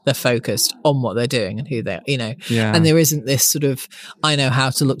 They're focused on what they're doing and who they're, and there isn't this sort of, I know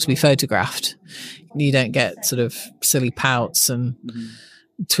how to look to be photographed. You don't get sort of silly pouts and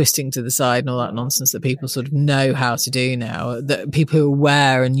twisting to the side and all that nonsense that people sort of know how to do now, that people who are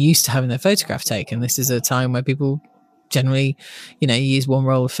aware and used to having their photograph taken. This is a time where people generally, use one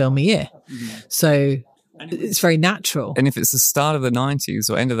roll of film a year. So it's very natural. And if it's the start of the 90s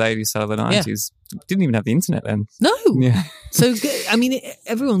or end of the 80s, start of the 90s, didn't even have the internet then. No. Yeah. So, I mean,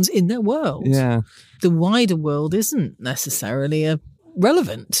 everyone's in their world. Yeah. The wider world isn't necessarily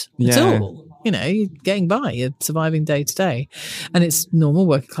relevant at all. You know, you're getting by, you're surviving day to day. And it's normal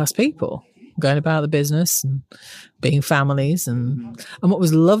working class people going about the business and being families. And what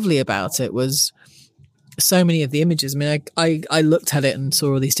was lovely about it was so many of the images. I mean, I looked at it and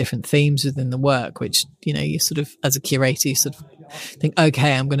saw all these different themes within the work, which, you know, you sort of, as a curator, you sort of think,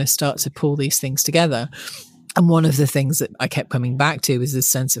 okay, I'm going to start to pull these things together. And one of the things that I kept coming back to was this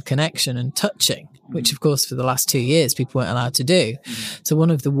sense of connection and touching, which, of course, for the last 2 years, people weren't allowed to do. So one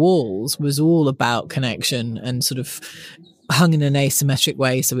of the walls was all about connection and sort of hung in an asymmetric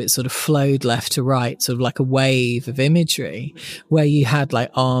way. So it sort of flowed left to right, sort of like a wave of imagery where you had like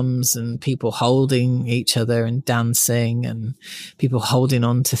arms and people holding each other and dancing and people holding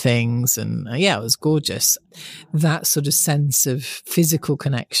on to things. And it was gorgeous. That sort of sense of physical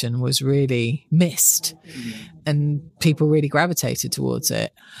connection was really missed and people really gravitated towards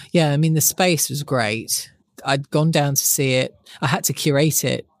it. Yeah, I mean, the space was great. I'd gone down to see it. I had to curate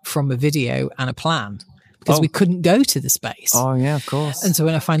it from a video and a plan, because we couldn't go to the space. Oh, yeah, of course. And so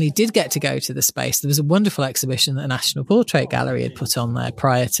when I finally did get to go to the space, there was a wonderful exhibition that the National Portrait Gallery had put on there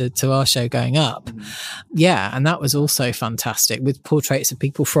prior to our show going up. Yeah, and that was also fantastic, with portraits of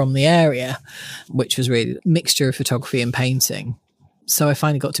people from the area, which was really a mixture of photography and painting. So I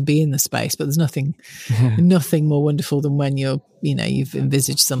finally got to be in the space, but there's nothing more wonderful than when you've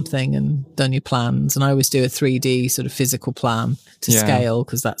envisaged something and done your plans. And I always do a 3D sort of physical plan to scale,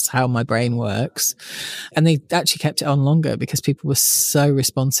 because that's how my brain works. And they actually kept it on longer because people were so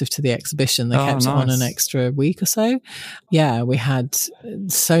responsive to the exhibition. They kept it on an extra week or so. Yeah, we had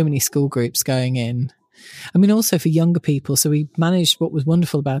so many school groups going in. I mean, also for younger people. So we managed, what was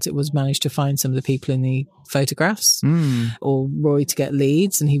wonderful about it was managed to find some of the people in the photographs, or Roy to get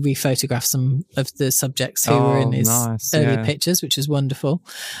leads, and he rephotographed some of the subjects who were in his early pictures, which was wonderful.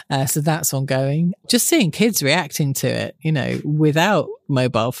 So that's ongoing. Just seeing kids reacting to it, you know, without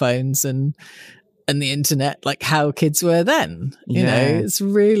mobile phones and the internet, like how kids were then, you know, it's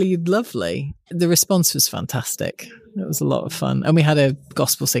really lovely. The response was fantastic. It was a lot of fun. And we had a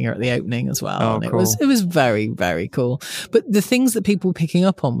gospel singer at the opening as well. And cool. It was very, very cool. But the things that people were picking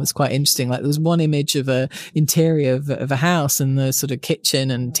up on was quite interesting. Like there was one image of a interior of a house and the sort of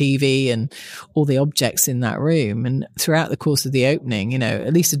kitchen and TV and all the objects in that room. And throughout the course of the opening, you know,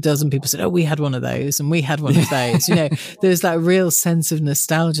 at least a dozen people said, oh, we had one of those and we had one of those. You know, there's that real sense of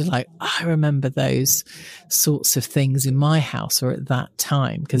nostalgia. Like, I remember those sorts of things in my house or at that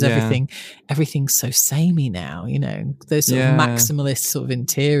time, because everything's so samey now, you know. Those sort of maximalist sort of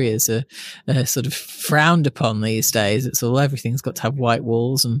interiors are sort of frowned upon these days. It's all, everything's got to have white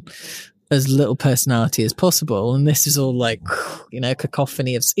walls and as little personality as possible. And this is all like, you know,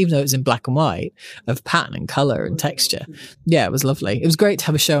 cacophony of, even though it was in black and white, of pattern and colour and texture. Yeah, it was lovely. It was great to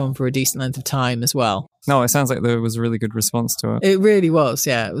have a show on for a decent length of time as well. No, it sounds like there was a really good response to it. It really was,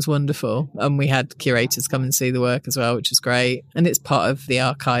 yeah. It was wonderful. And we had curators come and see the work as well, which was great. And it's part of the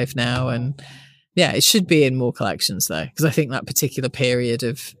archive now. And yeah, it should be in more collections though, because I think that particular period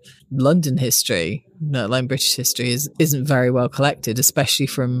of London history, let alone British history, isn't very well collected, especially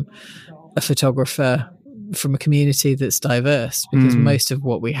from a photographer from a community that's diverse, because most of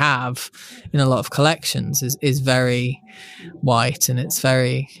what we have in a lot of collections is very white and it's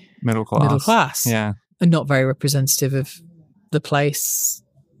very middle class. Yeah. And not very representative of the place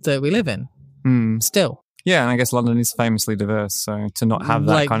that we live in still. Yeah, and I guess London is famously diverse, so to not have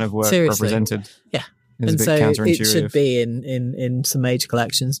that kind of work represented is a bit counterintuitive. It should be in some major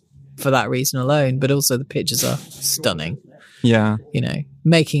collections for that reason alone, but also the pictures are stunning. Yeah. You know,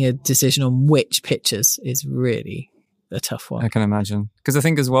 making a decision on which pictures is really a tough one. I can imagine. Because I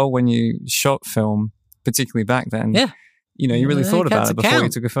think as well, when you shot film, particularly back then, you know, you really thought about it before you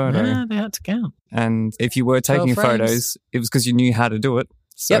took a photo. Yeah, they had to count. And if you were taking photos, it was because you knew how to do it.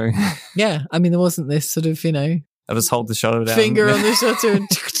 So yeah, I mean, there wasn't this sort of, you know, I just hold the shutter down, finger on the shutter and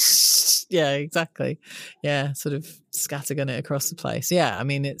yeah, exactly. Yeah, sort of scattergun it across the place. Yeah, I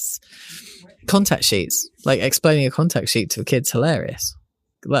mean, it's contact sheets. Like explaining a contact sheet to a kid's hilarious,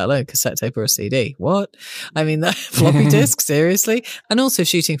 let alone cassette tape or a CD. What? I mean, that floppy disk, seriously? And also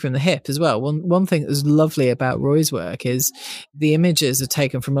shooting from the hip as well. One thing that was lovely about Roy's work is the images are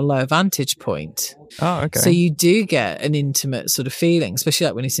taken from a lower vantage point. Oh, okay. So you do get an intimate sort of feeling, especially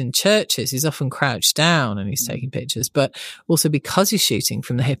like when he's in churches, he's often crouched down and he's taking pictures. But also because he's shooting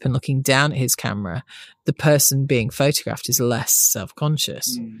from the hip and looking down at his camera, the person being photographed is less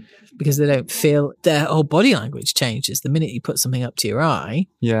self-conscious because they don't feel, their whole body language changes the minute you put something up to your eye.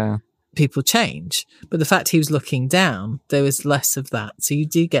 Yeah. people change. But the fact he was looking down, there was less of that. So you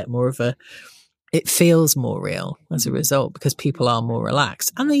do get more of it feels more real as a result, because people are more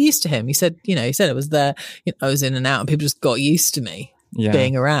relaxed and they're used to him. He said it was there, I was in and out and people just got used to me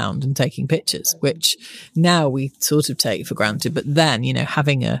being around and taking pictures, which now we sort of take for granted. But then,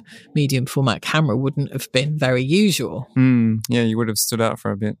 having a medium format camera wouldn't have been very usual. Yeah, you would have stood out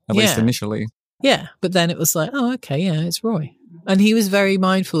for a bit, at least initially. Yeah, but then it was like, oh, okay, yeah, it's Roy. And he was very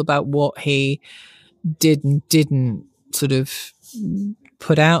mindful about what he did and didn't sort of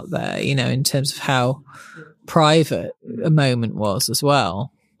put out there, in terms of how private a moment was as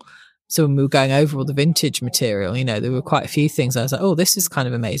well. So when we were going over all the vintage material, there were quite a few things. I was like, oh, this is kind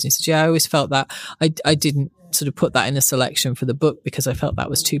of amazing. He said, yeah, I always felt that I didn't sort of put that in a selection for the book because I felt that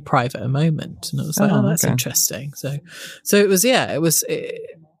was too private a moment. And I was like, oh, that's interesting. So it was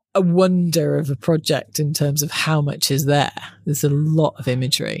a wonder of a project in terms of how much is there. There's a lot of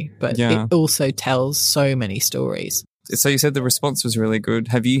imagery, but it also tells so many stories. So you said the response was really good.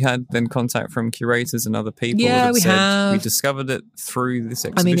 Have you had then contact from curators and other people that have we said have. We discovered it through this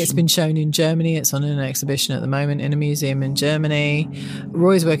exhibition? I mean, it's been shown in Germany. It's on an exhibition at the moment in a museum in Germany.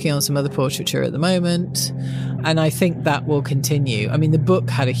 Roy's working on some other portraiture at the moment, and I think that will continue. I mean, the book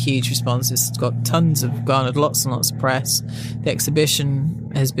had a huge response. It's garnered lots and lots of press. The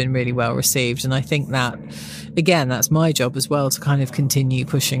exhibition has been really well received, and I think that, again, that's my job as well, to kind of continue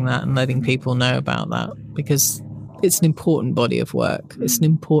pushing that and letting people know about that, because it's an important body of work. It's an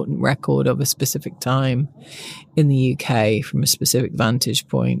important record of a specific time in the UK from a specific vantage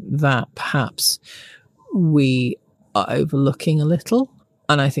point that perhaps we are overlooking a little.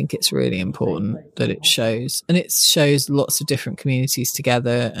 And I think it's really important that it shows. And it shows lots of different communities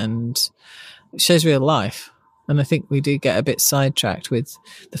together, and it shows real life. And I think we do get a bit sidetracked with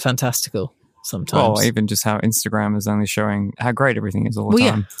the fantastical sometimes. Well, even just how Instagram is only showing how great everything is all the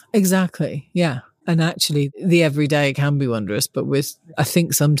time. Yeah, exactly. Yeah. And actually, the everyday can be wondrous, but I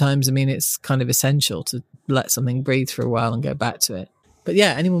think sometimes, it's kind of essential to let something breathe for a while and go back to it. But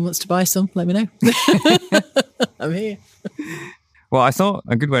yeah, anyone wants to buy some, let me know. I'm here. Well, I thought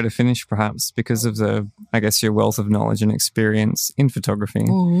a good way to finish, perhaps, because of your wealth of knowledge and experience in photography,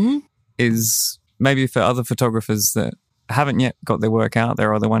 is maybe for other photographers that haven't yet got their work out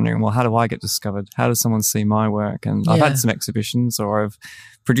there, or they're wondering, well, how do I get discovered? How does someone see my work? And I've had some exhibitions, or I've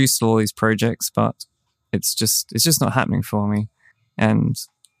produced all these projects, but it's just not happening for me. And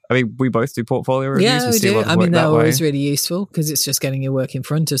I mean, we both do portfolio reviews. Yeah, we do. They're always always really useful because it's just getting your work in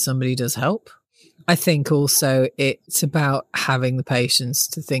front of somebody does help. I think also it's about having the patience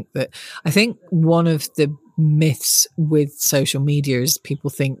to think that. I think one of the myths with social media is people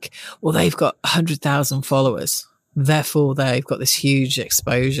think, well, they've got 100,000 followers, therefore they've got this huge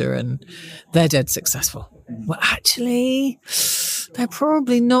exposure and they're dead successful. Well, actually, they're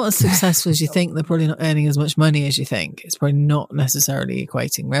probably not as successful as you think. They're probably not earning as much money as you think. It's probably not necessarily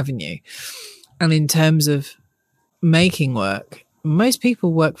equating revenue. And in terms of making work, most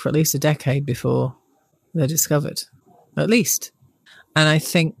people work for at least a decade before they're discovered, at least. And I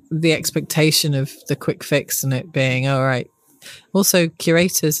think the expectation of the quick fix and it being, all right. Also,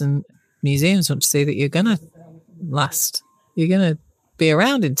 curators and museums want to see that you're going to last. You're going to be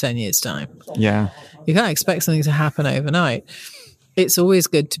around in 10 years' time. Yeah. You can't expect something to happen overnight. It's always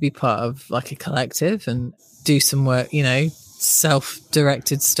good to be part of like a collective and do some work,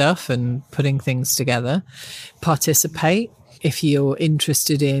 self-directed stuff and putting things together. Participate. If you're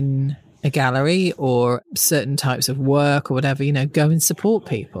interested in a gallery or certain types of work or whatever, go and support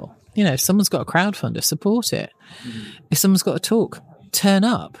people. If someone's got a crowdfunder, support it. If someone's got a talk, turn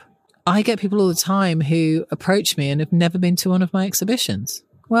up. I get people all the time who approach me and have never been to one of my exhibitions.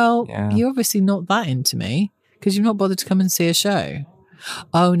 Well, You're obviously not that into me because you've not bothered to come and see a show.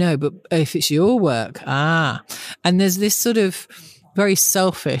 Oh, no, but if it's your work, And there's this sort of very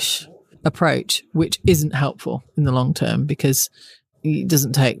selfish approach, which isn't helpful in the long term because it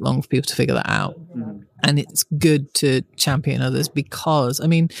doesn't take long for people to figure that out. And it's good to champion others because,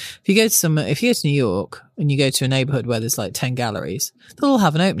 if you go to New York and you go to a neighborhood where there's like 10 galleries, they'll all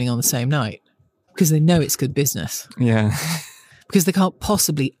have an opening on the same night because they know it's good business. Yeah. Because they can't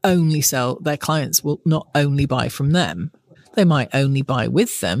possibly only sell, their clients will not only buy from them. They might only buy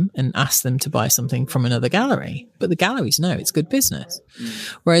with them and ask them to buy something from another gallery. But the galleries know it's good business.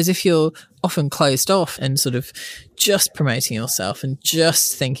 Whereas if you're often closed off and sort of just promoting yourself and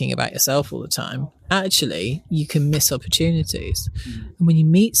just thinking about yourself all the time, actually you can miss opportunities. And when you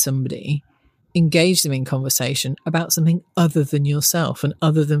meet somebody, engage them in conversation about something other than yourself and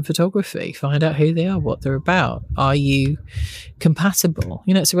other than photography. Find out who they are, what they're about. Are you compatible?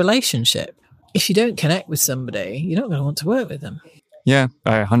 It's a relationship. If you don't connect with somebody, you're not going to want to work with them. Yeah,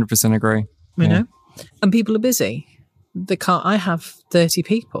 I 100% agree. You know? And people are busy. I have 30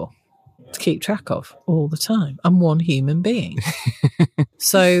 people to keep track of all the time. I'm one human being.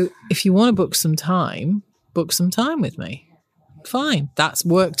 So if you want to book some time with me. Fine. That's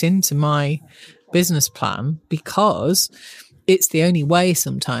worked into my business plan because it's the only way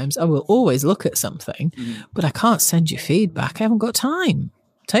sometimes. I will always look at something, but I can't send you feedback. I haven't got time.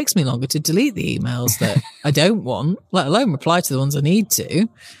 It takes me longer to delete the emails that I don't want, let alone reply to the ones I need to.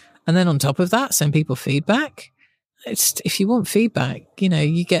 And then on top of that, send people feedback. If you want feedback,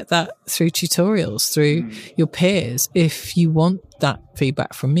 you get that through tutorials, through your peers. If you want that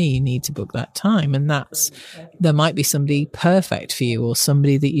feedback from me, you need to book that time. And there might be somebody perfect for you, or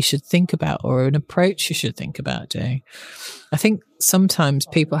somebody that you should think about, or an approach you should think about doing. I think sometimes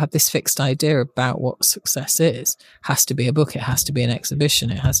people have this fixed idea about what success is. It has to be a book. It has to be an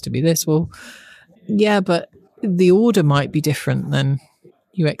exhibition. It has to be this. Well, yeah, but the order might be different than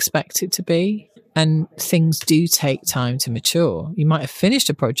you expect it to be. And things do take time to mature. You might have finished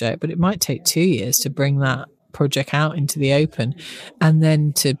a project, but it might take 2 years to bring that project out into the open and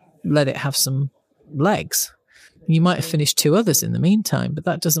then to let it have some legs. You might have finished 2 others in the meantime, but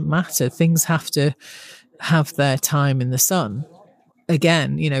that doesn't matter. Things have to have their time in the sun.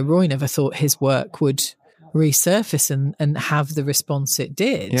 Again, Roy never thought his work would resurface and have the response it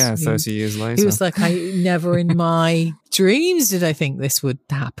did. Yeah, 30 years later. He was like, I never in my dreams did I think this would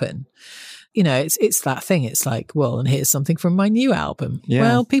happen. It's that thing. It's like, well, and here's something from my new album. Yeah.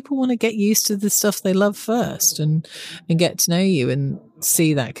 Well, people want to get used to the stuff they love first and get to know you and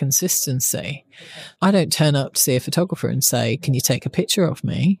see that consistency. I don't turn up to see a photographer and say, can you take a picture of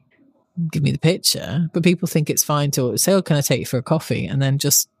me? Give me the picture. But people think it's fine to say, oh, can I take you for a coffee? And then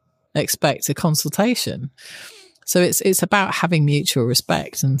just expect a consultation. So it's about having mutual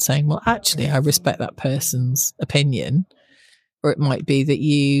respect and saying, well, actually, I respect that person's opinion. Or it might be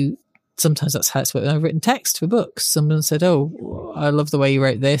that sometimes that's how it's worked. I've written text for books. Someone said, oh, I love the way you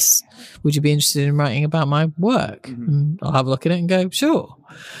wrote this. Would you be interested in writing about my work? And I'll have a look at it and go, sure.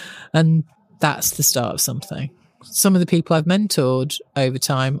 And that's the start of something. Some of the people I've mentored over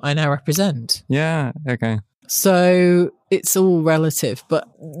time, I now represent. Yeah, okay. So it's all relative, but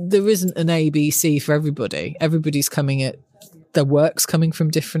there isn't an ABC for everybody. Everybody's their work's coming from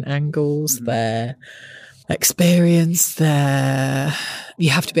different angles, their experience, you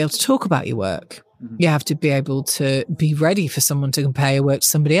have to be able to talk about your work. You have to be able to be ready for someone to compare your work to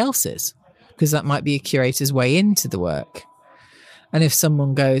somebody else's, because that might be a curator's way into the work. And if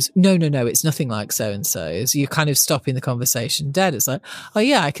someone goes, no, it's nothing like so-and-so's, you're kind of stopping the conversation dead. It's like, oh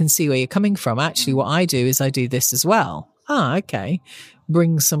yeah, I can see where you're coming from. Actually, what I do is I do this as well. Ah, okay.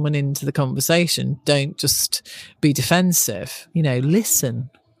 Bring someone into the conversation. Don't just be defensive. Listen.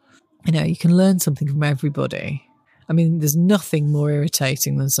 You can learn something from everybody. I mean, there's nothing more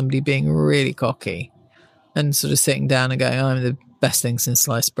irritating than somebody being really cocky and sort of sitting down and going, I'm the best thing since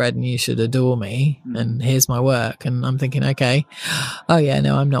sliced bread and you should adore me and here's my work. And I'm thinking, okay, oh yeah,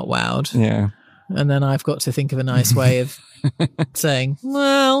 no, I'm not wowed. Yeah. And then I've got to think of a nice way of saying,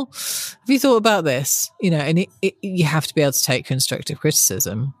 well, have you thought about this? And you have to be able to take constructive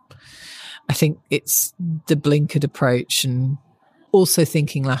criticism. I think it's the blinkered approach and also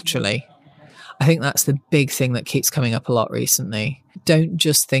thinking laterally. I think that's the big thing that keeps coming up a lot recently. Don't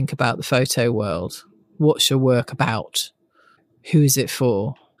just think about the photo world. What's your work about? Who is it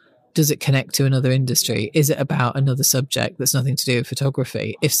for? Does it connect to another industry? Is it about another subject that's nothing to do with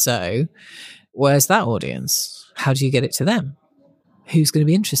photography? If so, where's that audience? How do you get it to them? Who's going to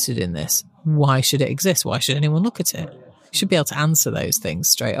be interested in this? Why should it exist? Why should anyone look at it? You should be able to answer those things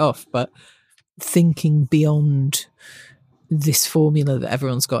straight off, but thinking beyond this formula that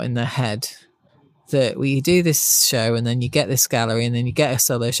everyone's got in their head, that you do this show and then you get this gallery and then you get a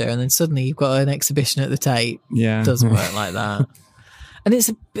solo show and then suddenly you've got an exhibition at the Tate. Yeah. It doesn't work like that. And it's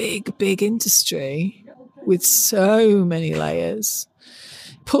a big, big industry with so many layers.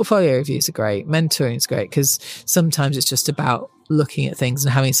 Portfolio reviews are great. Mentoring is great because sometimes it's just about looking at things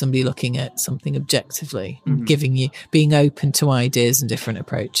and having somebody looking at something objectively and being open to ideas and different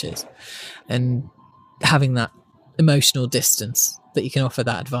approaches and having that emotional distance that you can offer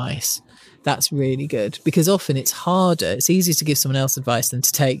that advice. That's really good because often it's harder. It's easier to give someone else advice than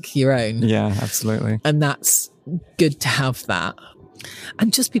to take your own. Yeah, absolutely. And that's good to have that.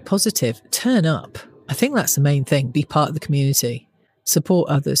 And just be positive. Turn up. I think that's the main thing. Be part of the community. Support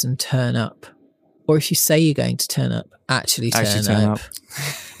others and turn up. Or if you say you're going to turn up, actually turn up.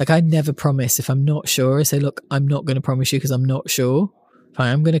 Like I never promise if I'm not sure. I say, look, I'm not going to promise you because I'm not sure. If I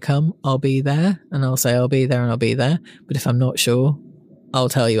am going to come, I'll be there. And I'll say I'll be there and I'll be there. But if I'm not sure, I'll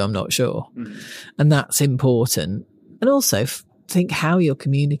tell you I'm not sure. And that's important. And also think how you're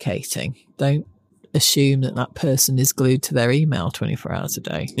communicating. Don't assume that person is glued to their email 24 hours a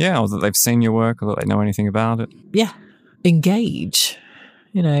day. Yeah, or that they've seen your work, or that they know anything about it. Yeah. Engage.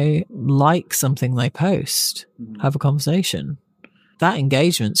 Like something they post. Have a conversation. That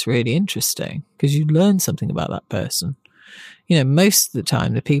engagement's really interesting because you learn something about that person. Most of the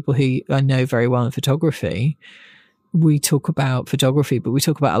time, the people who I know very well in photography, we talk about photography, but we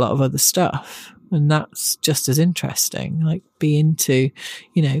talk about a lot of other stuff. And that's just as interesting. Like, be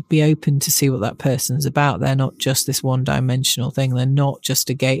open to see what that person's about. They're not just this one-dimensional thing. They're not just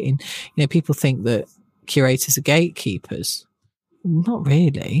a gating. People think that curators are gatekeepers. Not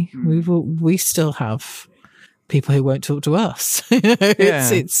really. We still have people who won't talk to us.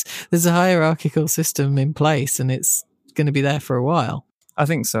 There's a hierarchical system in place, and it's going to be there for a while. I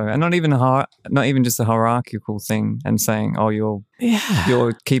think so, and not even just a hierarchical thing and saying, "Oh, you're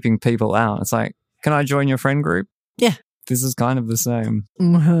keeping people out." It's like, can I join your friend group? Yeah, this is kind of the same.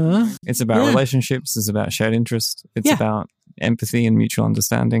 It's about relationships. It's about shared interest. It's about empathy and mutual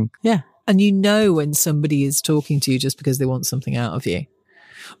understanding. Yeah, and when somebody is talking to you just because they want something out of you,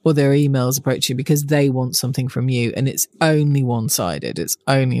 or their emails approach you because they want something from you, and it's only one-sided. It's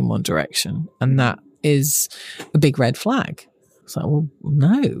only in one direction, and that is a big red flag. It's like, well,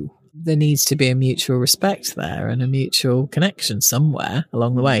 no, there needs to be a mutual respect there and a mutual connection somewhere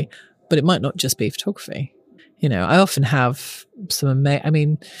along the way. But it might not just be photography. I often have some of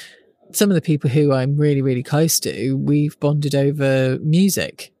the people who I'm really, really close to, we've bonded over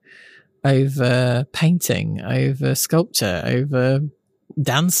music, over painting, over sculpture, over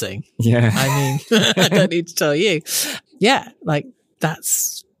dancing. Yeah. I don't need to tell you. Yeah, like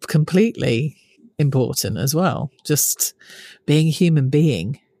that's completely important as well. Just being a human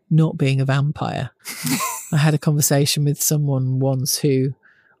being, not being a vampire. I had a conversation with someone once who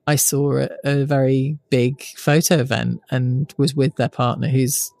I saw at a very big photo event and was with their partner,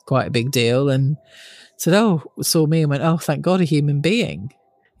 who's quite a big deal, and said, saw me and went, oh, thank God, a human being,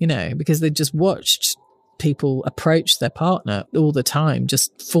 because they just watched people approach their partner all the time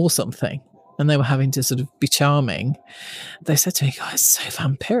just for something, and they were having to sort of be charming. They said to me, God, it's so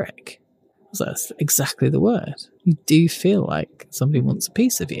vampiric. So that's exactly the word. You do feel like somebody wants a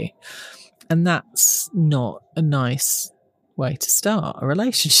piece of you. And that's not a nice way to start a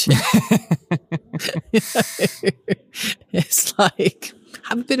relationship. It's like,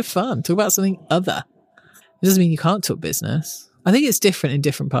 have a bit of fun. Talk about something other. It doesn't mean you can't talk business. I think it's different in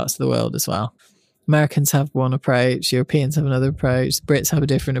different parts of the world as well. Americans have one approach, Europeans have another approach, Brits have a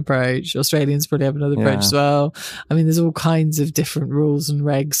different approach, Australians probably have another approach as well. There's all kinds of different rules and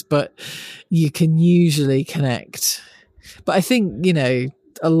regs, but you can usually connect. But I think,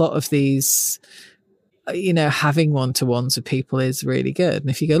 a lot of these, having one-to-ones with people is really good. And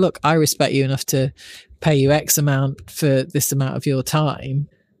if you go, look, I respect you enough to pay you X amount for this amount of your time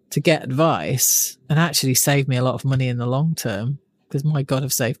to get advice and actually save me a lot of money in the long term, because my God,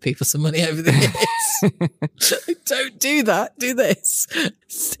 I've saved people some money over the years. Don't do that. Do this.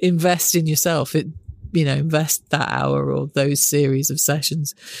 Invest in yourself. Invest that hour or those series of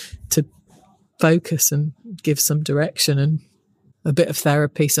sessions to focus and give some direction, and a bit of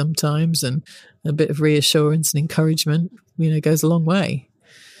therapy sometimes, and a bit of reassurance and encouragement, goes a long way.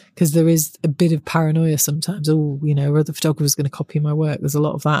 Because there is a bit of paranoia sometimes. Are the photographer's going to copy my work? There's a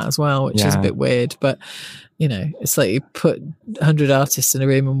lot of that as well, which is a bit weird. But, it's like you put 100 artists in a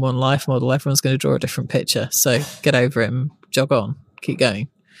room and one life model, everyone's going to draw a different picture. So get over it and jog on, keep going.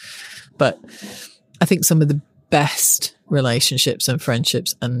 But I think some of the best relationships and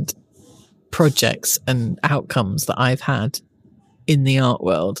friendships and projects and outcomes that I've had in the art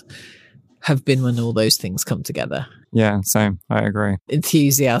world have been when all those things come together. Yeah, same. I agree.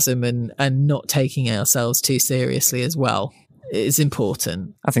 Enthusiasm and not taking ourselves too seriously as well is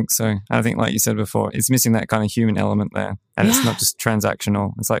important. I think so. I think, like you said before, it's missing that kind of human element there, and it's not just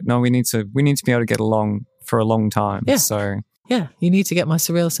transactional. It's like, no, we need to be able to get along for a long time. Yeah. So yeah, you need to get my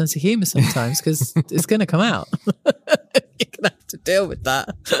surreal sense of humour sometimes, because it's going to come out. You're going to have to deal with that.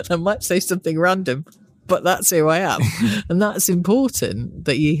 I might say something random, but that's who I am. And that's important,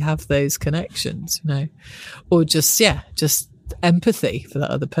 that you have those connections, or just empathy for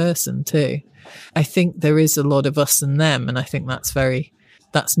that other person too. I think there is a lot of us and them, and I think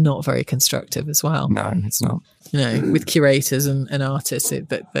that's not very constructive as well. No, it's not. With curators and artists,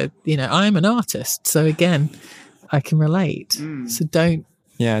 I'm an artist, so again, I can relate. So don't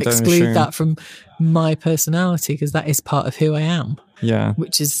exclude that from my personality, because that is part of who I am. Yeah,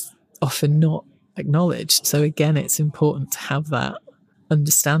 which is often not acknowledged. So again, it's important to have that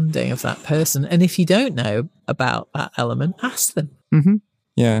understanding of that person. And if you don't know about that element, ask them. Mm-hmm.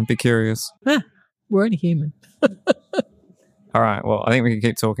 Yeah, be curious. We're only human. All right. Well, I think we can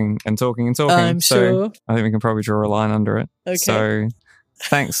keep talking and talking and talking. I'm sure. I think we can probably draw a line under it. Okay. So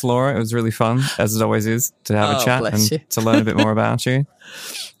thanks, Laura. It was really fun, as it always is, to have a chat and to learn a bit more about you.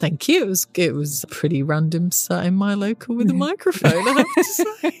 Thank you. It was pretty random sat in my local with a microphone, I have to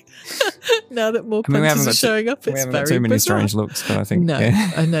say. Now that more punters are showing up, it's very We haven't got too many bizarre. strange looks, but I think... No,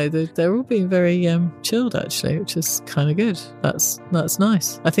 yeah. I know. They're all being very chilled, actually, which is kind of good. That's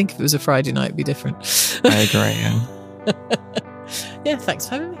nice. I think if it was a Friday night, it'd be different. I agree, yeah. Yeah, thanks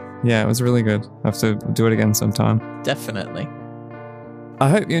for having me. Yeah, it was really good. I have to do it again sometime. Definitely. I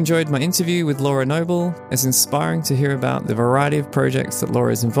hope you enjoyed my interview with Laura Noble. It's inspiring to hear about the variety of projects that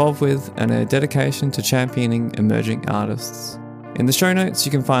Laura is involved with and her dedication to championing emerging artists. In the show notes,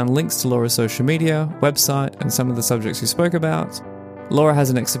 you can find links to Laura's social media, website, and some of the subjects we spoke about. Laura has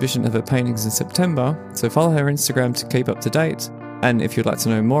an exhibition of her paintings in September, so follow her Instagram to keep up to date. And if you'd like to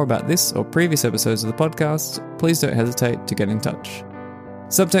know more about this or previous episodes of the podcast, please don't hesitate to get in touch.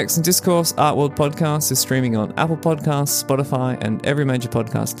 Subtext and Discourse Art World Podcast is streaming on Apple Podcasts, Spotify, and every major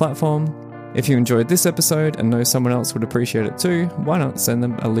podcast platform. If you enjoyed this episode and know someone else would appreciate it too, why not send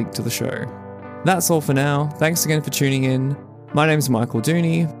them a link to the show? That's all for now. Thanks again for tuning in. My name's Michael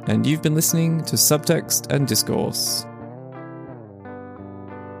Dooney, and you've been listening to Subtext and Discourse.